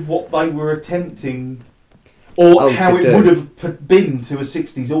kind of what they were attempting, or how it would have been to a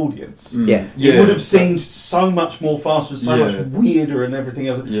 60s audience. Yeah. It would have seemed so much more faster, so much weirder and everything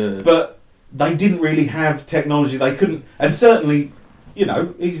else. Yeah. But they didn't really have technology. They couldn't, and certainly,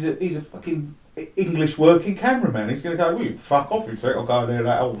 he's a fucking English working cameraman. He's going to go, well, fuck off if I'll go near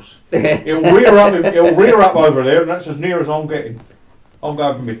that horse. It'll rear up over there, and that's as near as I'm getting. I'll go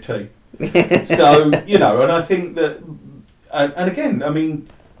over my tea. So, and I think that, and again, I mean,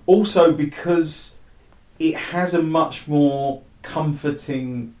 also because it has a much more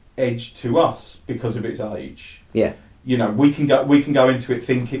comforting edge to us because of its age. Yeah. We can go into it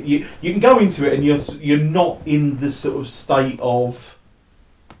thinking you can go into it and you're not in the sort of state of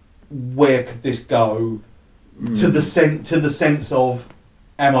where could this go to the sense of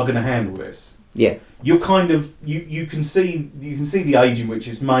am I going to handle this? Yeah. You're kind of you can see the age in which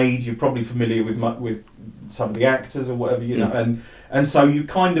it's made. You're probably familiar with some of the actors or whatever, and so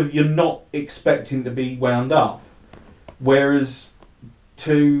you're not expecting to be wound up. Whereas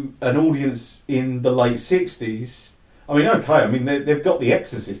to an audience in the late 60s, they've got The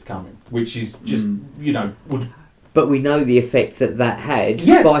Exorcist coming, which is just would. But we know the effect that had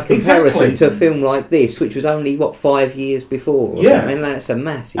by comparison exactly. to a film like this, which was only 5 years before. Yeah, I mean that's a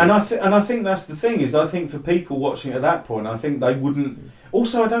massive. And I think that's the thing is I think for people watching at that point, I think they wouldn't.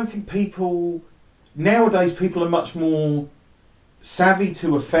 Also, I don't think people nowadays are much more savvy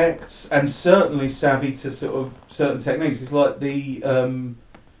to effects and certainly savvy to sort of certain techniques. It's like there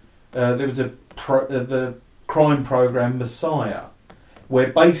was the crime program Messiah,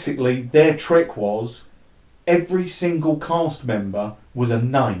 where basically their trick was every single cast member was a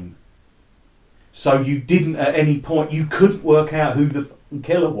name. So you didn't at any point, you couldn't work out who the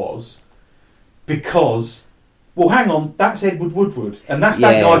killer was because, well, hang on, that's Edward Woodward, and that's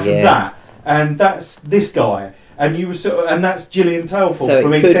that guy from that, and that's this guy, and you were and that's Gillian Tailful from EastEnders.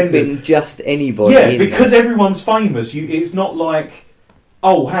 So it could have been just anybody. Yeah, because everyone's famous. It's not like,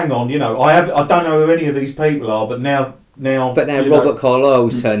 oh, hang on, I don't know who any of these people are, but now. But now Robert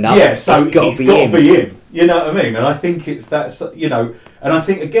Carlyle's turned up. Yeah, so it's got to be him. You know what I mean? And I think it's that, and I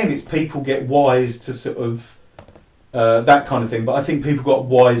think again it's people get wise to sort of that kind of thing. But I think people got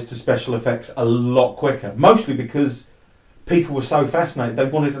wise to special effects a lot quicker, mostly because people were so fascinated they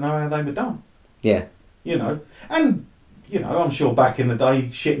wanted to know how they were done. Yeah. You know, and you know, I'm sure back in the day,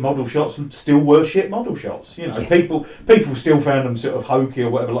 shit model shots still were shit model shots. You know, Yeah. people still found them sort of hokey or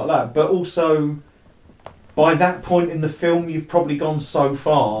whatever like that. But also, by that point in the film, you've probably gone so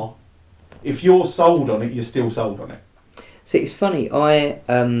far. If you're sold on it, you're still sold on it. See, it's funny.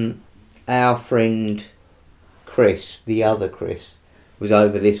 Our friend Chris, the other Chris, was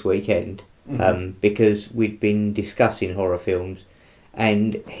over this weekend because we'd been discussing horror films.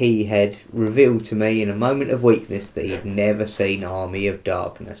 And he had revealed to me in a moment of weakness that he'd never seen Army of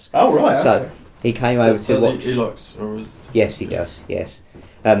Darkness. Oh, right. So okay. he came over to watch. He likes, or is Yes, he does. Yes,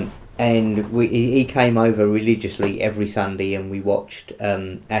 and he came over religiously every Sunday, and we watched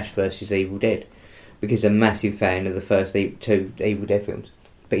Ash vs Evil Dead because he's a massive fan of the first two Evil Dead films,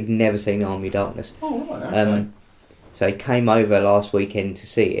 but he'd never seen Army of Darkness. Oh, right. Okay. So he came over last weekend to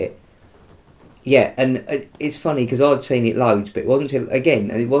see it. Yeah, and it's funny because I'd seen it loads, but it wasn't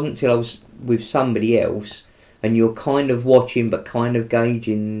until I was with somebody else, and you're kind of watching but kind of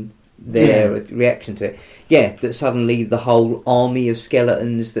gauging their reaction to it. Yeah, that suddenly the whole army of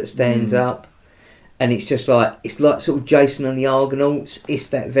skeletons that stands up, and it's like sort of Jason and the Argonauts. It's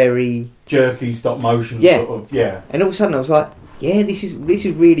that very jerky stop motion sort of And all of a sudden I was like, yeah, this is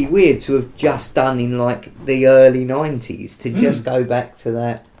really weird to have just done in like the early 90s to just go back to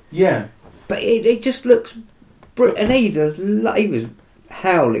that. Yeah. But it just looks and he was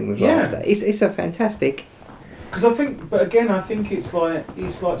howling with laughter. It's a fantastic. Because I think it's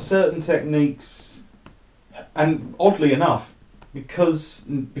like certain techniques, and oddly enough, because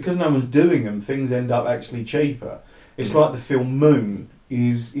no one's doing them, things end up actually cheaper. It's like the film Moon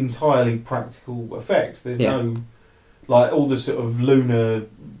is entirely practical effects. There's no like all the sort of lunar.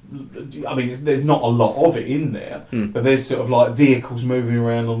 I mean, there's not a lot of it in there, but there's sort of like vehicles moving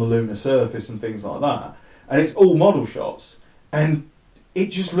around on the lunar surface and things like that, and it's all model shots, and it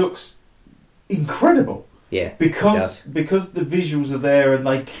just looks incredible. Yeah, because the visuals are there and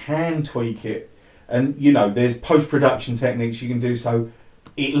they can tweak it, and you know there's post-production techniques you can do so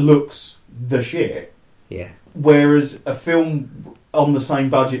it looks the shit. Yeah. Whereas a film on the same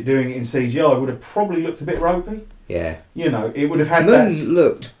budget doing it in CGI would have probably looked a bit ropey. Yeah. You know, it would have had Moon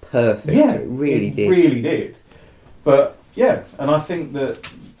looked perfect. Yeah, it really did. Really did. But yeah, and I think that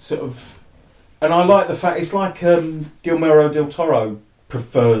sort of, and I like the fact it's like Guillermo del Toro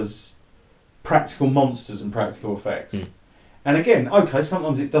prefers practical monsters and practical effects. And again, okay,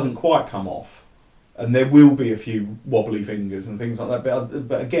 sometimes it doesn't quite come off, and there will be a few wobbly fingers and things like that.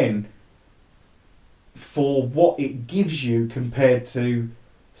 But again, for what it gives you compared to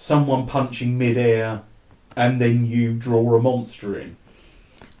someone punching mid-air and then you draw a monster in.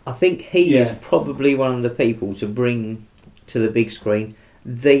 I think he is probably one of the people to bring to the big screen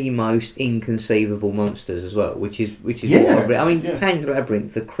the most inconceivable monsters as well, which is what I mean. Pan's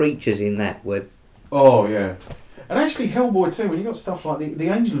Labyrinth, the creatures in that were and actually Hellboy 2, when you got stuff like the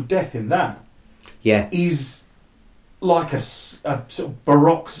Angel of Death in that, is like a sort of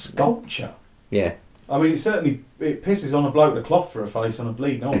Baroque sculpture. Yeah. I mean, it pisses on a bloke with a cloth for a face on a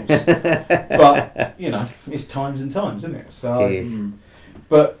bleeding horse. But, you know, it's times and times, isn't it? So,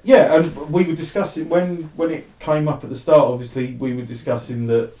 but, yeah, and we were discussing, when it came up at the start, obviously, we were discussing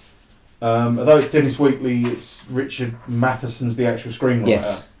that, although it's Dennis Wheatley, it's Richard Matheson's the actual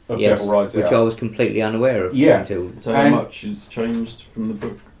screenwriter of Devil Rides Out. Which I was completely unaware of until... So how much has changed from the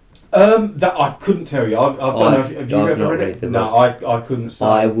book? That I couldn't tell you. I don't know if you ever read it. No, I couldn't say.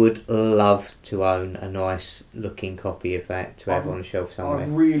 I would love to own a nice looking copy of that to have on a shelf somewhere. I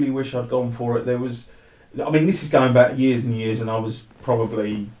really wish I'd gone for it. I mean, this is going back years and years, and I was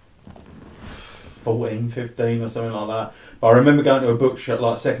probably 14, 15 or something like that. But I remember going to a bookshop,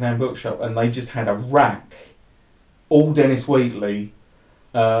 like a second-hand bookshop, and they just had a rack, all Dennis Wheatley,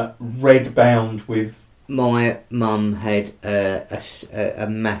 red bound with. My mum had a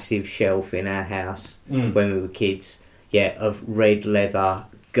massive shelf in our house when we were kids. Yeah, of red leather,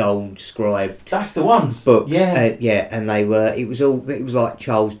 gold scribed. That's the ones. Books. Yeah, and they were. It was like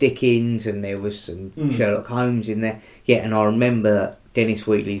Charles Dickens, and there was some Sherlock Holmes in there. Yeah, and I remember Dennis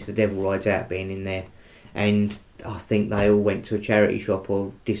Wheatley's The Devil Rides Out being in there, and I think they all went to a charity shop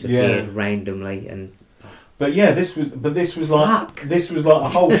or disappeared randomly and. But yeah, this was like a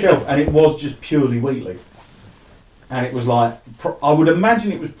whole shelf, and it was just purely Wheatley. And it was like, I would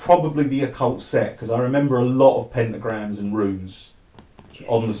imagine it was probably the occult set, because I remember a lot of pentagrams and runes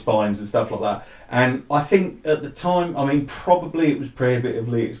on the spines and stuff like that. And I think at the time, I mean, probably it was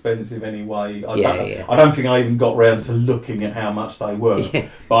prohibitively expensive anyway. I don't think I even got round to looking at how much they were. Yeah.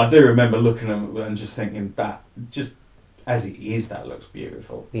 But I do remember looking at them and just thinking that, just as it is, that looks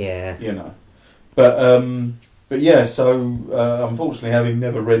beautiful. Yeah. You know. But yeah, so unfortunately, having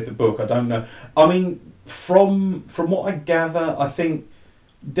never read the book, I don't know. I mean, from what I gather, I think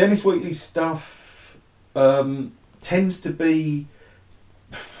Dennis Wheatley's stuff tends to be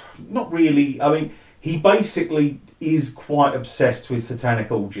not really. I mean, he basically is quite obsessed with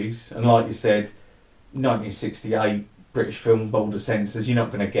satanic orgies, and like you said, 1968 British film, Boulder Censors. You're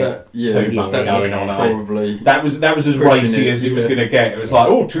not going to get too much going on. Probably that was as racy as it was going to get. It was like,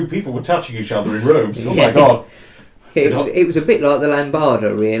 oh, two people were touching each other in rooms. Oh my god. It was a bit like the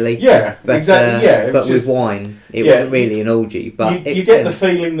Lambada, really. Yeah, but, exactly. Yeah, but with wine. It wasn't really an orgy. But you get the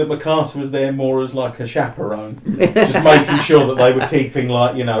feeling that MacArthur was there more as like a chaperone, just making sure that they were keeping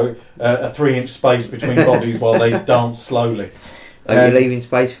like a 3-inch space between bodies while they danced slowly. You're leaving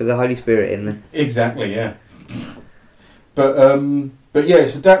space for the Holy Spirit in there. Exactly. Yeah. But yeah,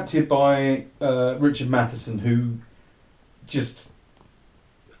 it's adapted by Richard Matheson, who just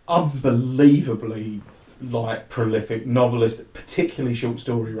unbelievably prolific novelist, particularly short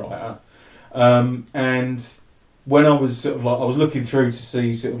story writer. And when I was I was looking through to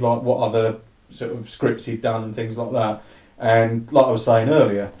see what other sort of scripts he'd done and things like that, and like I was saying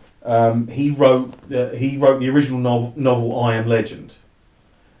earlier, he wrote the original novel I Am Legend,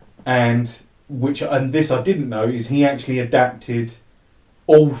 and this I didn't know is he actually adapted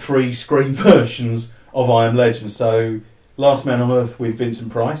all 3 screen versions of I Am Legend. So Last Man on Earth with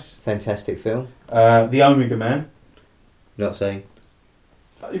Vincent Price, fantastic film. The Omega Man. Not seen.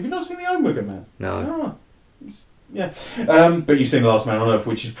 Have you not seen The Omega Man? No. Oh, yeah. But you've seen The Last Man on Earth,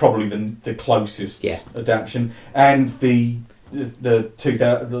 which is probably the closest adaptation, and the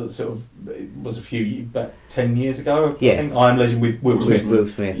 2000 it was about 10 years ago. I think I Am Legend with Will Smith. Will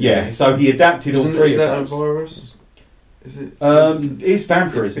Smith. Yeah. So he adapted all 3 of those. Is that a virus? Is it? It's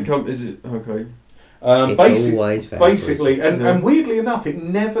vampirism. Is it okay? It's always basically, and weirdly enough, it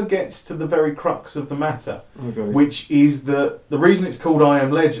never gets to the very crux of the matter, which is that the reason it's called I Am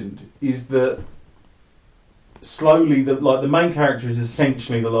Legend is that slowly, the main character is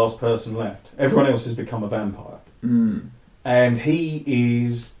essentially the last person left. Everyone else has become a vampire, and he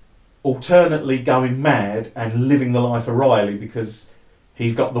is alternately going mad and living the life of Riley because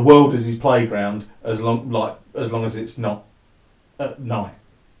he's got the world as his playground as long as it's not at night.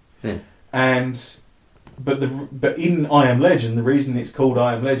 But in I Am Legend, the reason it's called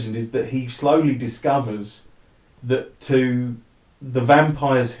I Am Legend is that he slowly discovers that to the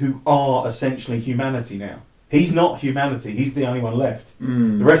vampires who are essentially humanity now, he's not humanity, he's the only one left.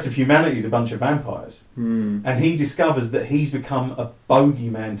 The rest of humanity is a bunch of vampires. And he discovers that he's become a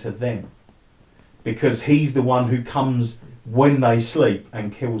bogeyman to them because he's the one who comes when they sleep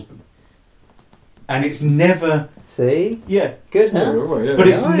and kills them. And it's never... See? Yeah. Good, huh? But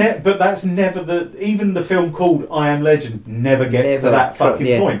it's but that's never even the film called I Am Legend never gets to that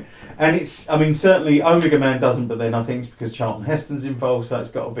fucking point. And it's, I mean, certainly Omega Man doesn't, but then I think it's because Charlton Heston's involved, so it's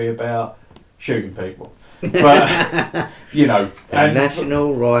got to be about shooting people. But, the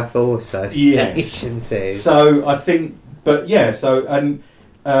National Rifle Association says. So I think, but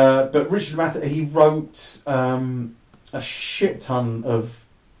Richard Matheson, he wrote a shit ton of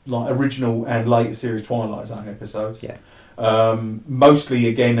original and later series Twilight Zone episodes. Yeah. Mostly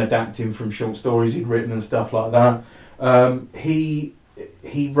again adapting from short stories he'd written and stuff like that. He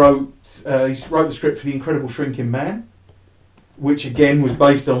wrote the script for The Incredible Shrinking Man, which again was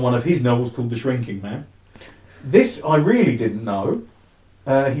based on one of his novels called The Shrinking Man. This I really didn't know.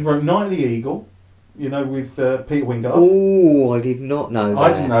 He wrote Night of the Eagle, with Peter Wingard. Oh, I did not know that.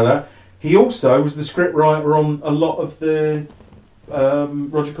 I didn't know that. He also was the script writer on a lot of the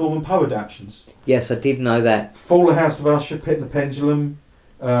Roger Corman Poe adaptations. Yes, I did know that. Fall of the House of Usher, Pit and the Pendulum,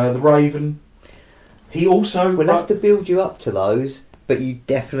 The Raven. He also... We'll have to build you up to those, but you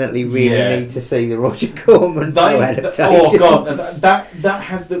definitely really need to see the Roger Corman Poe adaptations. Oh God, that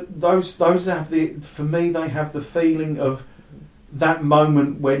has those have the, for me, they have the feeling of that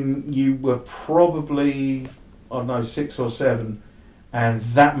moment when you were probably, I don't know, 6 or 7, and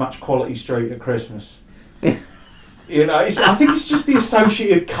that much Quality Street at Christmas. I think it's just the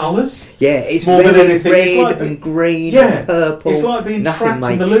associative colours. Yeah, it's more than anything. Red and green and purple. It's like being trapped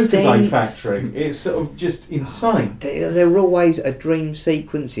in the Lucasade factory. It's sort of just insane. There were always a dream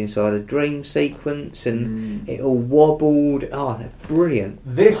sequence inside a dream sequence, and it all wobbled. Oh, they're brilliant.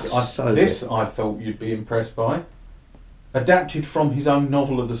 This I thought you'd be impressed by. Adapted from his own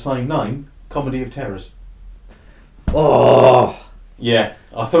novel of the same name, Comedy of Terrors. Oh, yeah,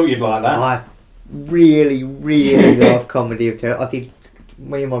 I thought you'd like that. I really, really love Comedy of Terror.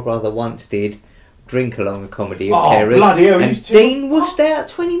 Me and my brother once did drink along a Comedy of Terror. Bloody hell! And Dean was out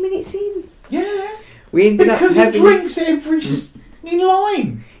 20 minutes in. Yeah. We ended up because having... he drinks every in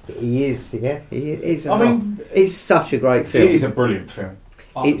line. He is, yeah. He is. I mean, it's such a great film. It is a brilliant film.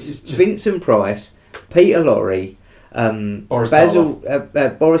 It's Vincent Price, Peter Lorre,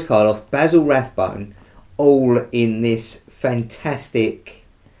 Boris Karloff, Basil Rathbone, all in this fantastic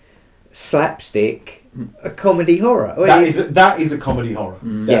slapstick comedy horror. That is a comedy horror,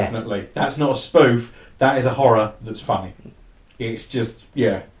 definitely. Yeah. That's not a spoof. That is a horror that's funny. It's just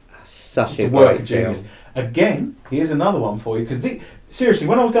such a great film. Again, here's another one for you because seriously,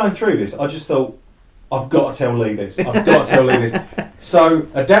 when I was going through this, I just thought, I've got to tell Lee this. So,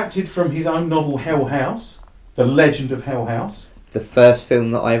 adapted from his own novel Hell House, The Legend of Hell House. The first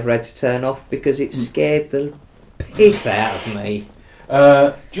film that I ever had to turn off because it scared the piss out of me.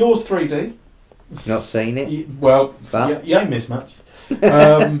 Jaws 3D. Not seen it. You ain't missed much.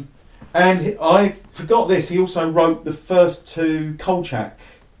 And I forgot this. He also wrote the first two Kolchak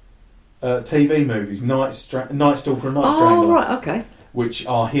TV movies, Night Stalker and Night Strangler. Oh, right, okay. Which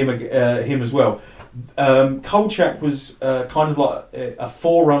are him as well. Kolchak was kind of like a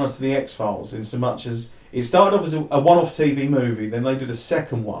forerunner to the X-Files in so much as it started off as a one-off TV movie, then they did a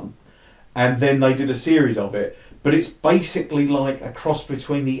second one, and then they did a series of it. But it's basically like a cross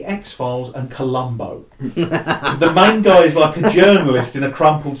between the X-Files and Columbo. Because the main guy is like a journalist in a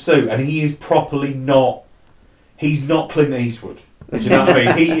crumpled suit, and he is properly not... He's not Clint Eastwood. Do you know what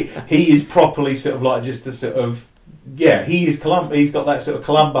I mean? He is properly sort of like just a sort of... Yeah, he is Columbo. He's got that sort of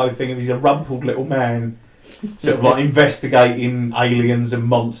Columbo thing of he's a rumpled little man, sort of like investigating aliens and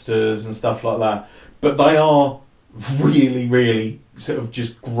monsters and stuff like that. But they are really, really sort of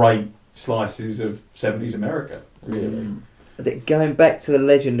just great slices of 70s America, really. Going back to The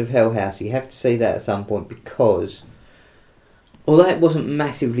Legend of Hell House, you have to see that at some point because, although it wasn't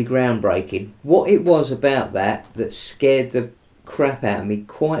massively groundbreaking, what it was about that scared the crap out of me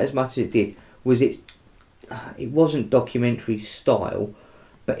quite as much as it did was it wasn't documentary style,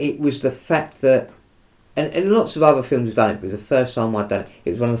 but it was the fact that, and lots of other films have done it, but it was the first time I'd done it.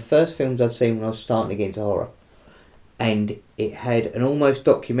 It was one of the first films I'd seen when I was starting to get into horror. And it had an almost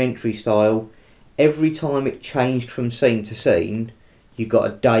documentary style. Every time it changed from scene to scene, you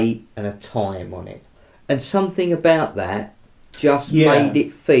got a date and a time on it. And something about that just made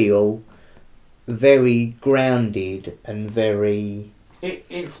it feel very grounded and very...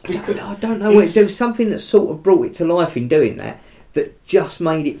 It's because I don't know. There was something that sort of brought it to life in doing that just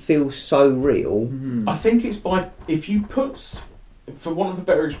made it feel so real. I think it's if you put, for want of a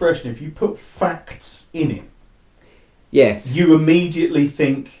better expression, if you put facts in it, yes, you immediately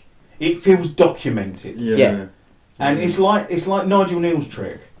think it feels documented. Yeah. And it's like Nigel Neal's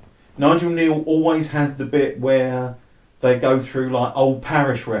trick. Nigel Neal always has the bit where they go through like old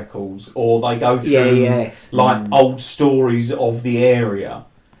parish records, or they go through old stories of the area.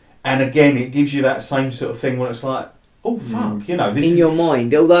 And again, it gives you that same sort of thing where it's like, oh fuck, this in your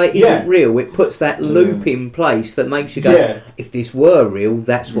mind, although it isn't real, it puts that loop in place that makes you go, if this were real,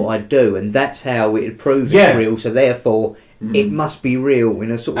 that's what I'd do, and that's how it proves it's real, so therefore it must be real in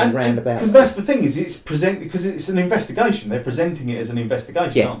a sort of roundabout. Because that's the thing, is because it's an investigation, they're presenting it as an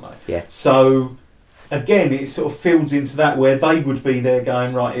investigation, aren't they? Yeah. So again, it sort of fields into that where they would be there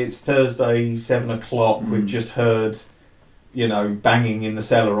going, right, it's Thursday 7:00, we've just heard, banging in the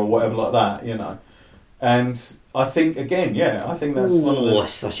cellar or whatever like that, and I think again, I think that's one of the...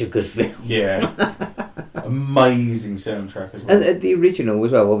 such a good film. Yeah. Amazing soundtrack as well. And the original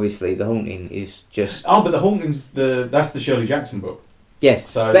as well, obviously, The Haunting is just... Oh, but The Haunting's that's the Shirley Jackson book. Yes,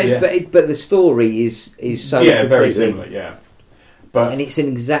 so, but the story is so... Yeah, very similar, yeah. And it's in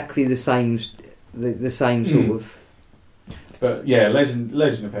exactly the same sort of... But yeah,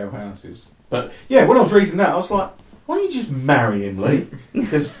 Legend of Hell House is... But yeah, when I was reading that, I was like, why don't you just marry him, Lee?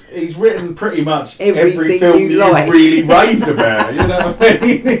 Because he's written pretty much every film you really raved about. You know what I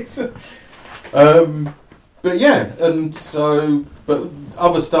mean? But yeah, and so, but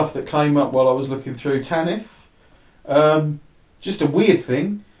other stuff that came up while I was looking through Tanith, just a weird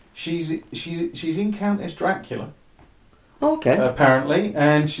thing. She's in Countess Dracula. Okay. Apparently,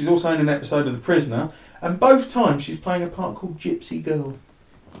 and she's also in an episode of The Prisoner, and both times she's playing a part called Gypsy Girl.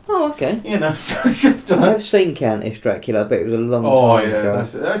 Oh, okay. I've seen Countess Dracula, but it was a long time ago.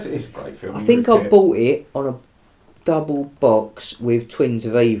 It's a great film. I think I bought it on a double box with Twins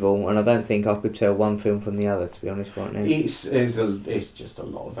of Evil, and I don't think I could tell one film from the other, to be honest, right now. It's just a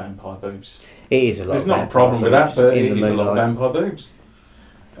lot of vampire boobs. It is a lot. There's not a problem with that, but it is a lot of vampire boobs.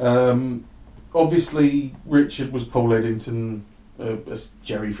 Obviously, Richard was Paul Eddington, as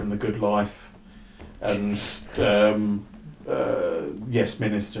Jerry from The Good Life, and Yes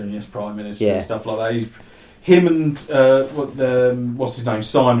Minister and Yes Prime Minister and stuff like that. Him and what's his name,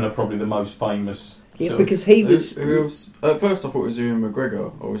 Simon, are probably the most famous Yeah, because he was... Who else? At first I thought it was Ewan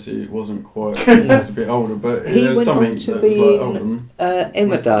McGregor. Obviously it wasn't quite, he's a bit older, but he there was went something on to that be was like in Oldham.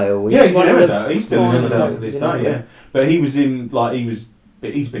 Emmerdale. Yeah, he's in one of the Emmerdale. He's still in finest Emmerdale to actors this in day, Emmerdale. yeah. But he was in, like,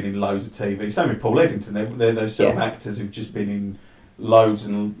 he's been in loads of TV. Same with Paul Eddington. They're those sort of actors who've just been in loads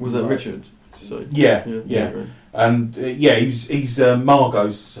and... Was that Richard? So, yeah. Right. And he's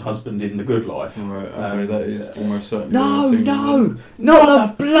Margot's husband in The Good Life. Right, okay, that is almost certainly... No,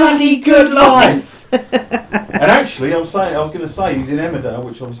 not The Bloody Good Life! And actually, I was going to say he's in Emmerdale,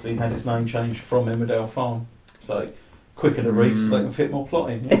 which obviously had its name changed from Emmerdale Farm. So quicker to read, so they can fit more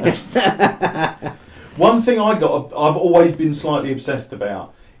plot in. You know? One thing I've always been slightly obsessed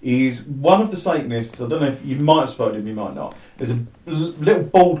about is one of the Satanists. I don't know if you might have spotted him, you might not. There's a little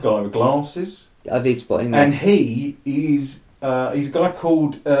bald guy with glasses. I did spot him. And he is he's a guy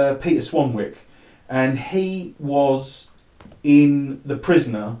called Peter Swanwick, and he was in The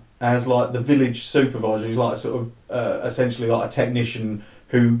Prisoner as like the village supervisor. He's like sort of essentially like a technician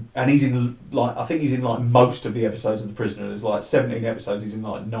and he's in like, I think he's in like most of the episodes of The Prisoner. There's like 17 episodes. He's in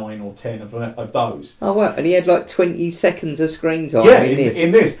like 9 or 10 of those. Oh wow! And he had like 20 seconds of screen time. Yeah,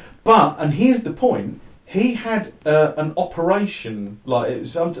 in this. And here's the point. He had an operation. Like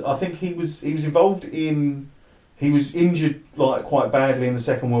I think he was involved in. He was injured like quite badly in the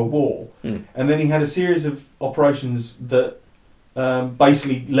Second World War, and then he had a series of operations that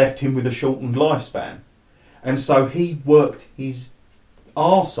basically left him with a shortened lifespan, and so he worked his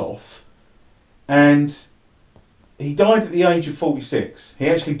arse off, and he died at the age of 46. He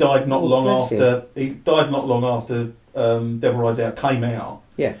actually died not long after. He died not long after Devil Rides Out came out.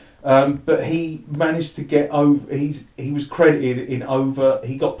 Yeah. But he managed to get over. He was credited in over.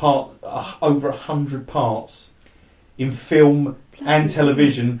 He got over 100 parts in film and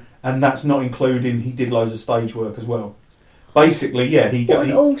television, and that's not including. He did loads of stage work as well. Basically, yeah, What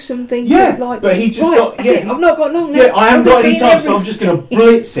an awesome thing! Yeah, like, but he just got. I've not got long left. Yeah, I haven't got any time, so I'm just going to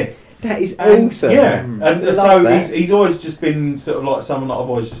blitz it. That is awesome. Yeah, and so that. he's always just been sort of like someone that I've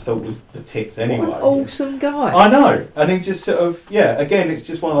always just thought was the tits anyway. What an awesome guy. I know, and he just sort of again, it's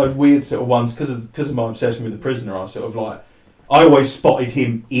just one of those weird sort of ones because of my obsession with The Prisoner. I sort of like I always spotted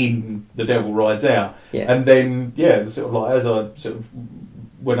him in The Devil Rides Out, and then sort of like as I sort of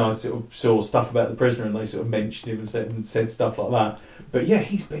when I sort of saw stuff about The Prisoner and they sort of mentioned him and said stuff like that. But yeah,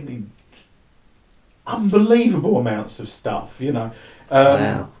 he's been in unbelievable amounts of stuff, you know.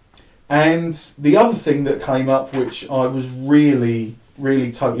 Wow. And the other thing that came up, which I was really,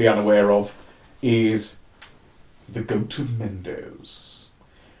 really totally unaware of, is the Goat of Mendes.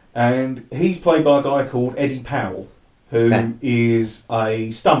 And he's played by a guy called Eddie Powell, who is a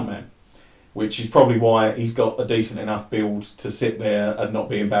stuntman, which is probably why he's got a decent enough build to sit there and not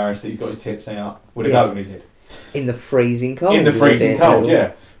be embarrassed that he's got his tits out with a goat in his head. In the freezing cold. In the freezing cold,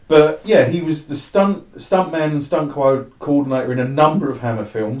 yeah. But yeah, he was the stuntman and stunt coordinator in a number of Hammer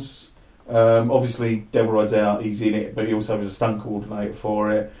films. Obviously, Devil Rides Out, he's in it, but he also was a stunt coordinator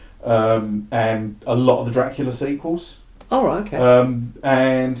for it. And a lot of the Dracula sequels. Oh, right, okay.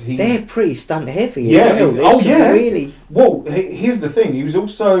 And they're pretty stunt heavy. Yeah. Really. Well, here's the thing.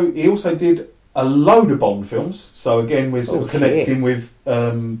 He also did a load of Bond films. So again, we're sort of connecting with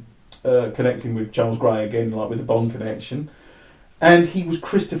Charles Gray again, like with the Bond connection. And he was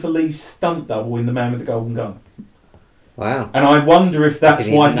Christopher Lee's stunt double in The Man with the Golden Gun. Wow. And I wonder if that's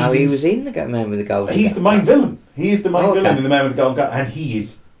why he was in The Man with the Golden Gun. He's the main villain. He is the main villain in The Man with the Golden Gun, and he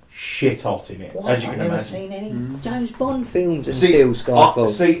is shit hot in it, as you can imagine. I've never seen any James Bond films until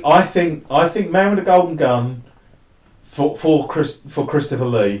Skyfall. I think Man with the Golden Gun for Christopher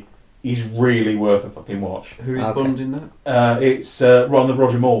Lee is really worth a fucking watch. Who is Bond in that? It's one of the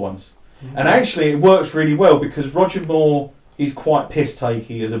Roger Moore ones, and actually it works really well because Roger Moore is quite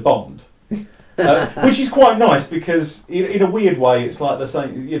piss-takey as a Bond. Which is quite nice because in a weird way it's like the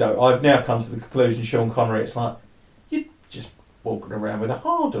same, you know, I've now come to the conclusion, Sean Connery, it's like you're just walking around with a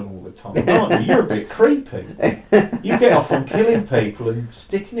hard-on all the time, aren't you? You're a bit creepy. You get off on killing people and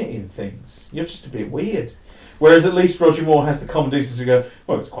sticking it in things. You're just a bit weird. Whereas at least Roger Moore has the common decency to go,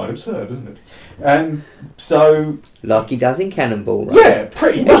 well, it's quite absurd, isn't it? And so... Like he does in Cannonball Run. Yeah,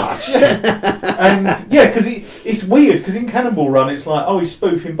 pretty much, yeah. And, yeah, because it's weird, because in Cannonball Run, it's like, oh, he's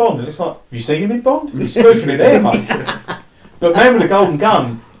spoofing Bond. And it's like, have you seen him in Bond? He's spoofing it there, mate. But Man with the Golden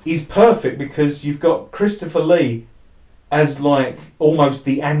Gun is perfect because you've got Christopher Lee as, like, almost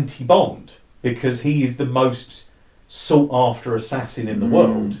the anti-Bond, because he is the most sought-after assassin in the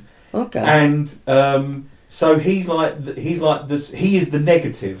world. Okay. And... so he's like this. He is the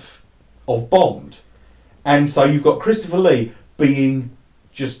negative of Bond, and so you've got Christopher Lee being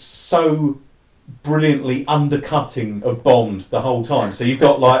just so brilliantly undercutting of Bond the whole time. So you've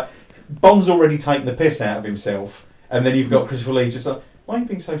got like Bond's already taken the piss out of himself, and then you've got Christopher Lee just like, why are you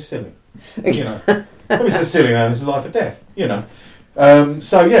being so silly? You know, well, it's a silly man. It's a life or death. You know.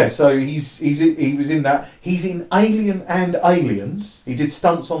 So he was in that. He's in Alien and Aliens. He did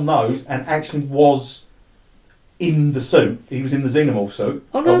stunts on those, and actually was in the suit. He was in the Xenomorph suit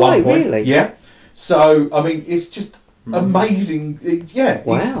at one point. Really? Yeah. So I mean, it's just amazing.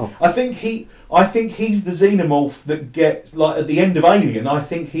 Wow. I think he's the Xenomorph that gets, like, at the end of Alien. I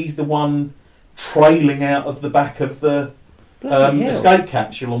think he's the one trailing out of the back of the escape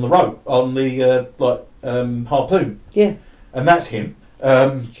capsule on the rope, on the harpoon. Yeah. And that's him.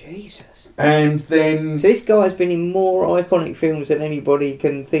 Jesus. And then... So this guy's been in more iconic films than anybody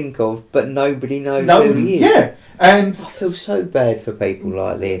can think of, but nobody knows who he is. Yeah. And I feel so bad for people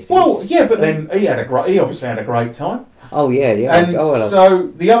like this. Well, yeah, but then he obviously had a great time. Oh yeah. And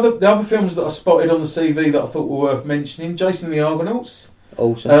so the other films that I spotted on the CV that I thought were worth mentioning: Jason and the Argonauts,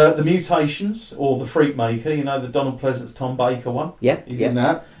 awesome. The Mutations, or the Freakmaker. You know, the Donald Pleasance, Tom Baker one. Yeah, he's in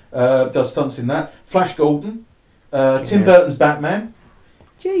that. Does stunts in that. Flash Gordon, Tim Burton's Batman,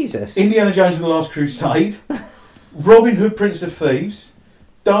 Jesus, Indiana Jones and the Last Crusade, Robin Hood, Prince of Thieves,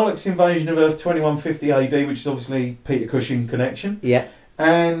 Daleks' Invasion of Earth 2150 AD, which is obviously Peter Cushing connection. Yeah,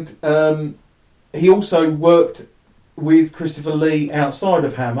 and he also worked with Christopher Lee outside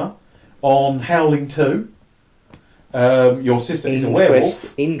of Hammer on Howling 2. Your Sister is a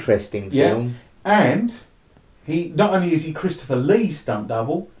Werewolf. Interesting film. And he not only is he Christopher Lee's stunt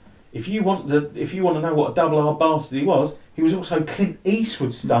double, if you want to know what a double R bastard he was also Clint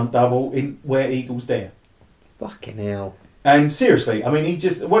Eastwood's stunt double in Where Eagles Dare. Fucking hell. And seriously, I mean,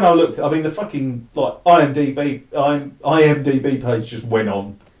 when I looked, I mean, the fucking IMDb page just went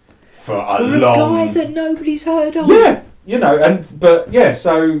on for a guy that nobody's heard of. Yeah, you know,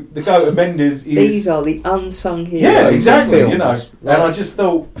 so the Goat Mendes is... These are the unsung heroes. Yeah, exactly, films. you know. And I just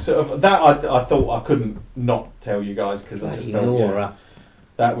thought, sort of, that I thought I couldn't not tell you guys, because I just thought,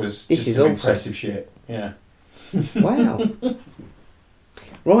 that was just some impressive shit. Yeah. Wow.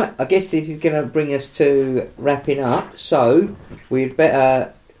 Right, I guess this is going to bring us to wrapping up, so we'd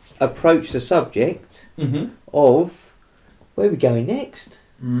better approach the subject of where are we going next?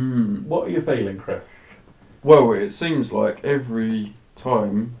 What are you feeling, Chris? Well, it seems like every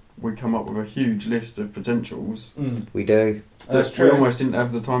time we come up with a huge list of potentials, we do. That's true. We almost didn't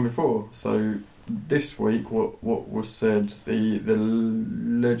have the time before. So this week, what was said, the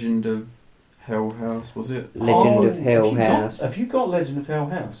Legend of Hell House, was it? Legend of Hell House. Have you got Legend of Hell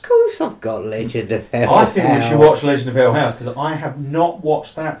House? Of course I've got Legend of Hell House. I think we should watch Legend of Hell House, because I have not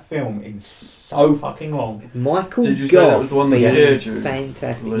watched that film in so fucking long. Michael Did you say that was the one that scared you?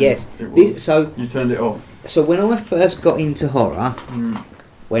 Fantastic. Yes. You turned it off. So when I first got into horror,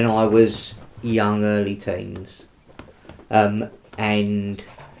 when I was young, early teens, and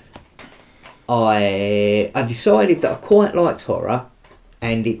I decided that I quite liked horror,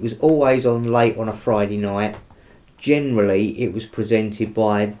 and it was always on late on a Friday night. Generally, it was presented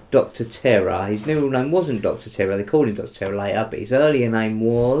by Dr. Terror. His middle name wasn't Dr. Terror, they called him Dr. Terror later, but his earlier name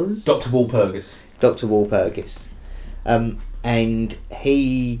was... Dr. Walpurgis. Dr. Walpurgis. And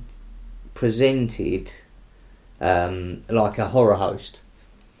he presented like a horror host.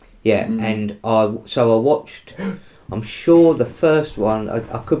 Yeah, and I watched, I'm sure the first one,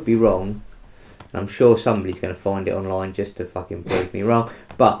 I could be wrong, and I'm sure somebody's going to find it online just to fucking prove me wrong,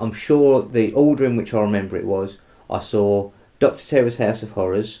 but I'm sure the order in which I remember it was, I saw Dr. Terror's House of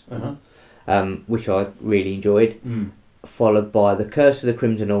Horrors, which I really enjoyed, followed by The Curse of the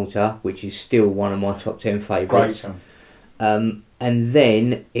Crimson Altar, which is still one of my top 10 favourites. Great. And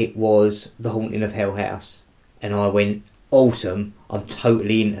then it was The Haunting of Hell House, and I went, awesome, I'm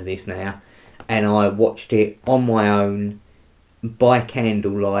totally into this now, and I watched it on my own, by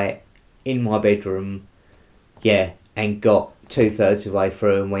candlelight, in my bedroom, and got 2/3 of the way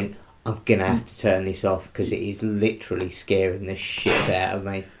through and went, I'm gonna have to turn this off because it is literally scaring the shit out of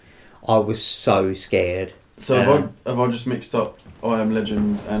me. I was so scared. So have I just mixed up I Am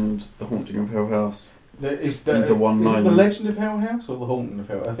Legend and The Haunting of Hell House into one name? Is it The Legend of Hell House or The Haunting of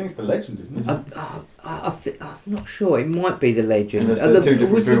Hell House? I think it's The Legend, isn't it? I'm not sure. It might be The Legend. Unless they're two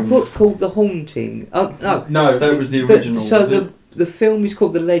different was films. the book called The Haunting? No, that was the original. The film is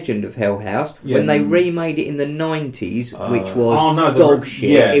called The Legend of Hell House. When they remade it in the 90s, which was dog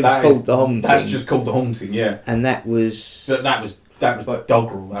shit, it was called The Haunting. That's just called The Haunting, yeah. And that was... That was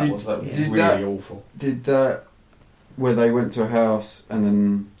doggerel. That was really awful. Did that where they went to a house and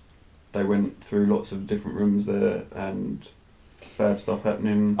then they went through lots of different rooms there and bad stuff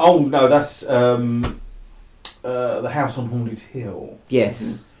happening? Oh no, that's The House on Haunted Hill.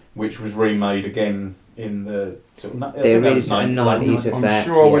 Yes. Which was remade again in the sort of, there is a 90s of that. I'm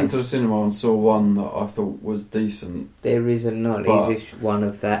sure I went to the cinema and saw one that I thought was decent. There is a 90s-ish one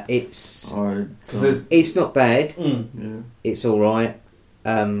of that. It's not bad. Yeah. It's all right.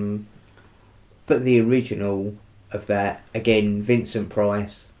 But the original of that, again, Vincent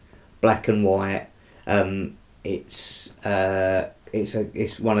Price, black and white. It's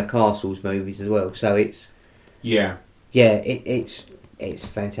one of Castle's movies as well. So it's it's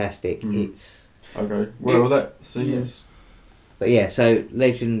fantastic. It's okay. Well, that seems. But yeah, so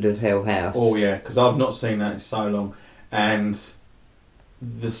Legend of Hell House. Oh yeah, because I've not seen that in so long, and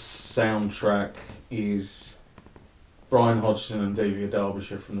the soundtrack is Brian Hodgson and Delia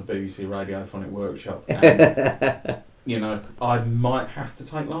Derbyshire from the BBC Radiophonic Workshop. And, you know, I might have to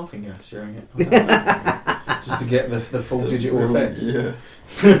take laughing gas during it, I don't know, just to get the full digital effect. Yeah.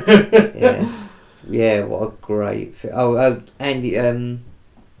 Yeah, what a great film. Andy,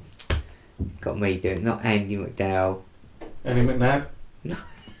 got me doing, not Andy McDowell. Andy McNabb?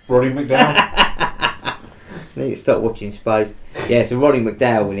 Roddy McDowell? I need to stop watching Space. Yeah, so Roddy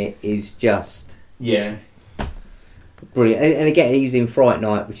McDowell in it is just brilliant. And again, he's in Fright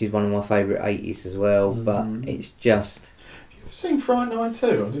Night, which is one of my favourite 80s as well, but it's just... Have you ever seen Fright Night 2?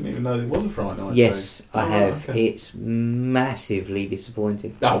 I didn't even know there was a Fright Night 2. Yes, I have. Okay. It's massively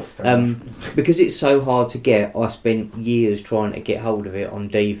disappointing. Oh, fair enough. Because it's so hard to get, I spent years trying to get hold of it on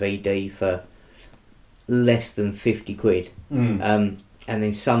DVD for less than 50 quid. And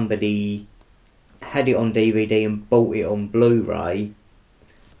then somebody had it on DVD and bought it on Blu-ray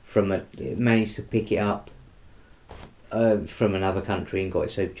managed to pick it up from another country and got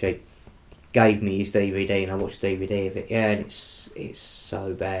it super cheap. Gave me his DVD and I watched DVD of it. Yeah, and it's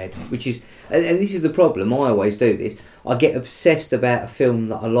so bad. Which is, and this is the problem. I always do this. I get obsessed about a film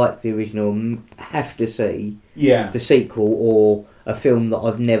that I like the original and have to see the sequel, or a film that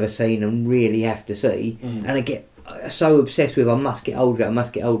I've never seen and really have to see. And I get so obsessed with I must get hold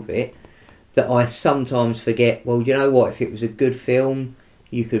of it, that I sometimes forget, well, do you know what? If it was a good film,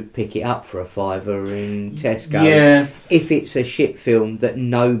 you could pick it up for a £5 in Tesco. Yeah. If it's a shit film that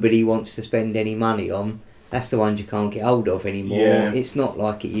nobody wants to spend any money on, that's the ones you can't get hold of anymore. Yeah. It's not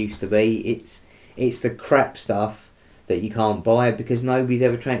like it used to be. It's the crap stuff that you can't buy because nobody's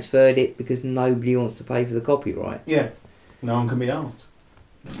ever transferred it, because nobody wants to pay for the copyright. Yeah. No one can be asked.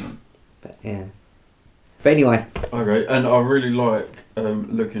 But yeah. But anyway. Okay, and I really like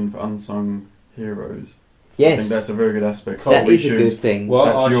looking for unsung heroes. Yes. I think that's a very good aspect. That is a good thing.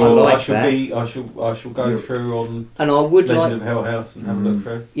 Well, I shall go through on and I would Legend of Hell House and have a look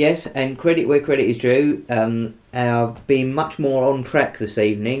through. Yes, and credit where credit is due. Our being much more on track this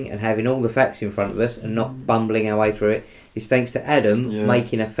evening and having all the facts in front of us and not bumbling our way through it is thanks to Adam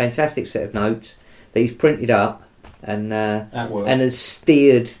making a fantastic set of notes that he's printed up and has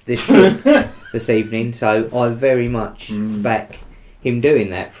steered this this evening. So I very much back him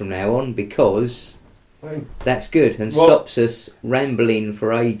doing that from now on, because that's good and stops us rambling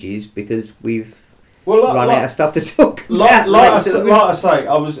for ages because we've run out of stuff to talk about. Like I say,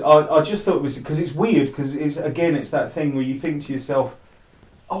 I just thought it was, because it's weird, because it's that thing where you think to yourself,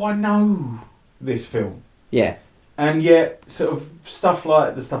 oh, I know this film. Yeah. And yet, sort of stuff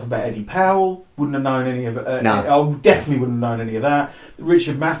like the stuff about Eddie Powell, wouldn't have known any of it. No. I definitely wouldn't have known any of that.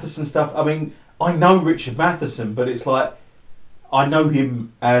 Richard Matheson stuff. I mean, I know Richard Matheson, but it's like, I know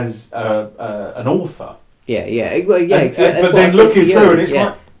him as an author. Yeah. Well, yeah. But then looking through it, it's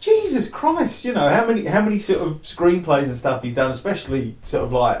like, Jesus Christ, you know, how many sort of screenplays and stuff he's done, especially sort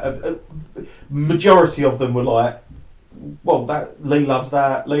of like a majority of them were like, well, that Lee loves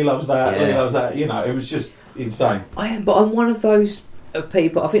that, Lee loves that, Lee loves that. You know, it was just insane. I'm one of those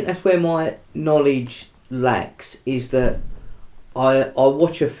people. I think that's where my knowledge lacks, is that I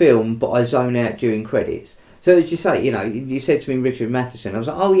watch a film but I zone out during credits. So as you say, you know, you said to me Richard Matheson, I was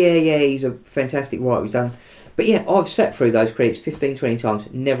like, oh yeah, he's a fantastic writer, he's done. But yeah, I've sat through those credits 15, 20 times,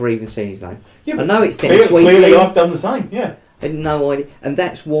 never even seen his name. Yeah, I know it's Dennis Wheatley. Clearly I've done the same, yeah. I had no idea. And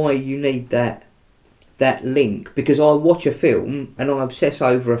that's why you need that link, because I watch a film and I obsess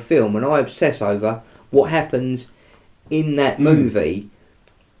over a film and I obsess over what happens in that movie.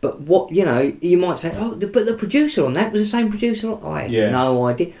 But what, you know, you might say, oh, but the producer on that was the same producer. I had no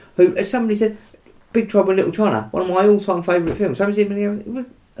idea. Who, as somebody said, Big Trouble in Little China, one of my all-time favourite films.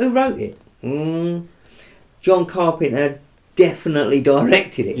 Who wrote it? John Carpenter definitely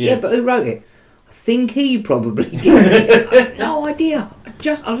directed it. Yeah, but who wrote it? I think he probably did. I have no idea.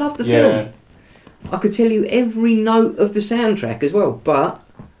 I love the film. I could tell you every note of the soundtrack as well, but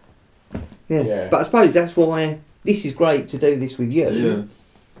but I suppose that's why this is great to do this with you.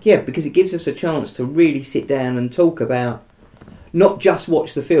 Yeah, because it gives us a chance to really sit down and talk about, not just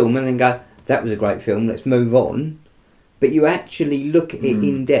watch the film and then go, that was a great film, let's move on. But you actually look at it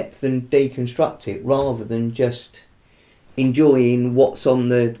in depth and deconstruct it rather than just enjoying what's on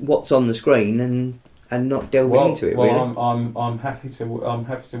the screen and not delving into it. Well, really. I'm happy to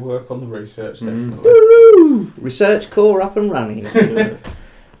work on the research. Definitely. Woo! Research core up and running.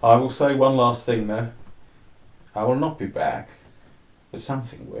 I will say one last thing though. I will not be back, but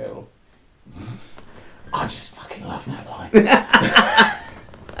something will. I just fucking love that line.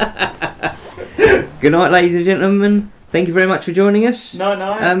 Good night, ladies and gentlemen. Thank you very much for joining us. No.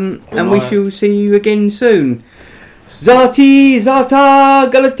 And we shall see you again soon. Zati Zata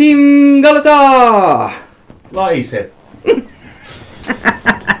Galatim Galata. Like he said.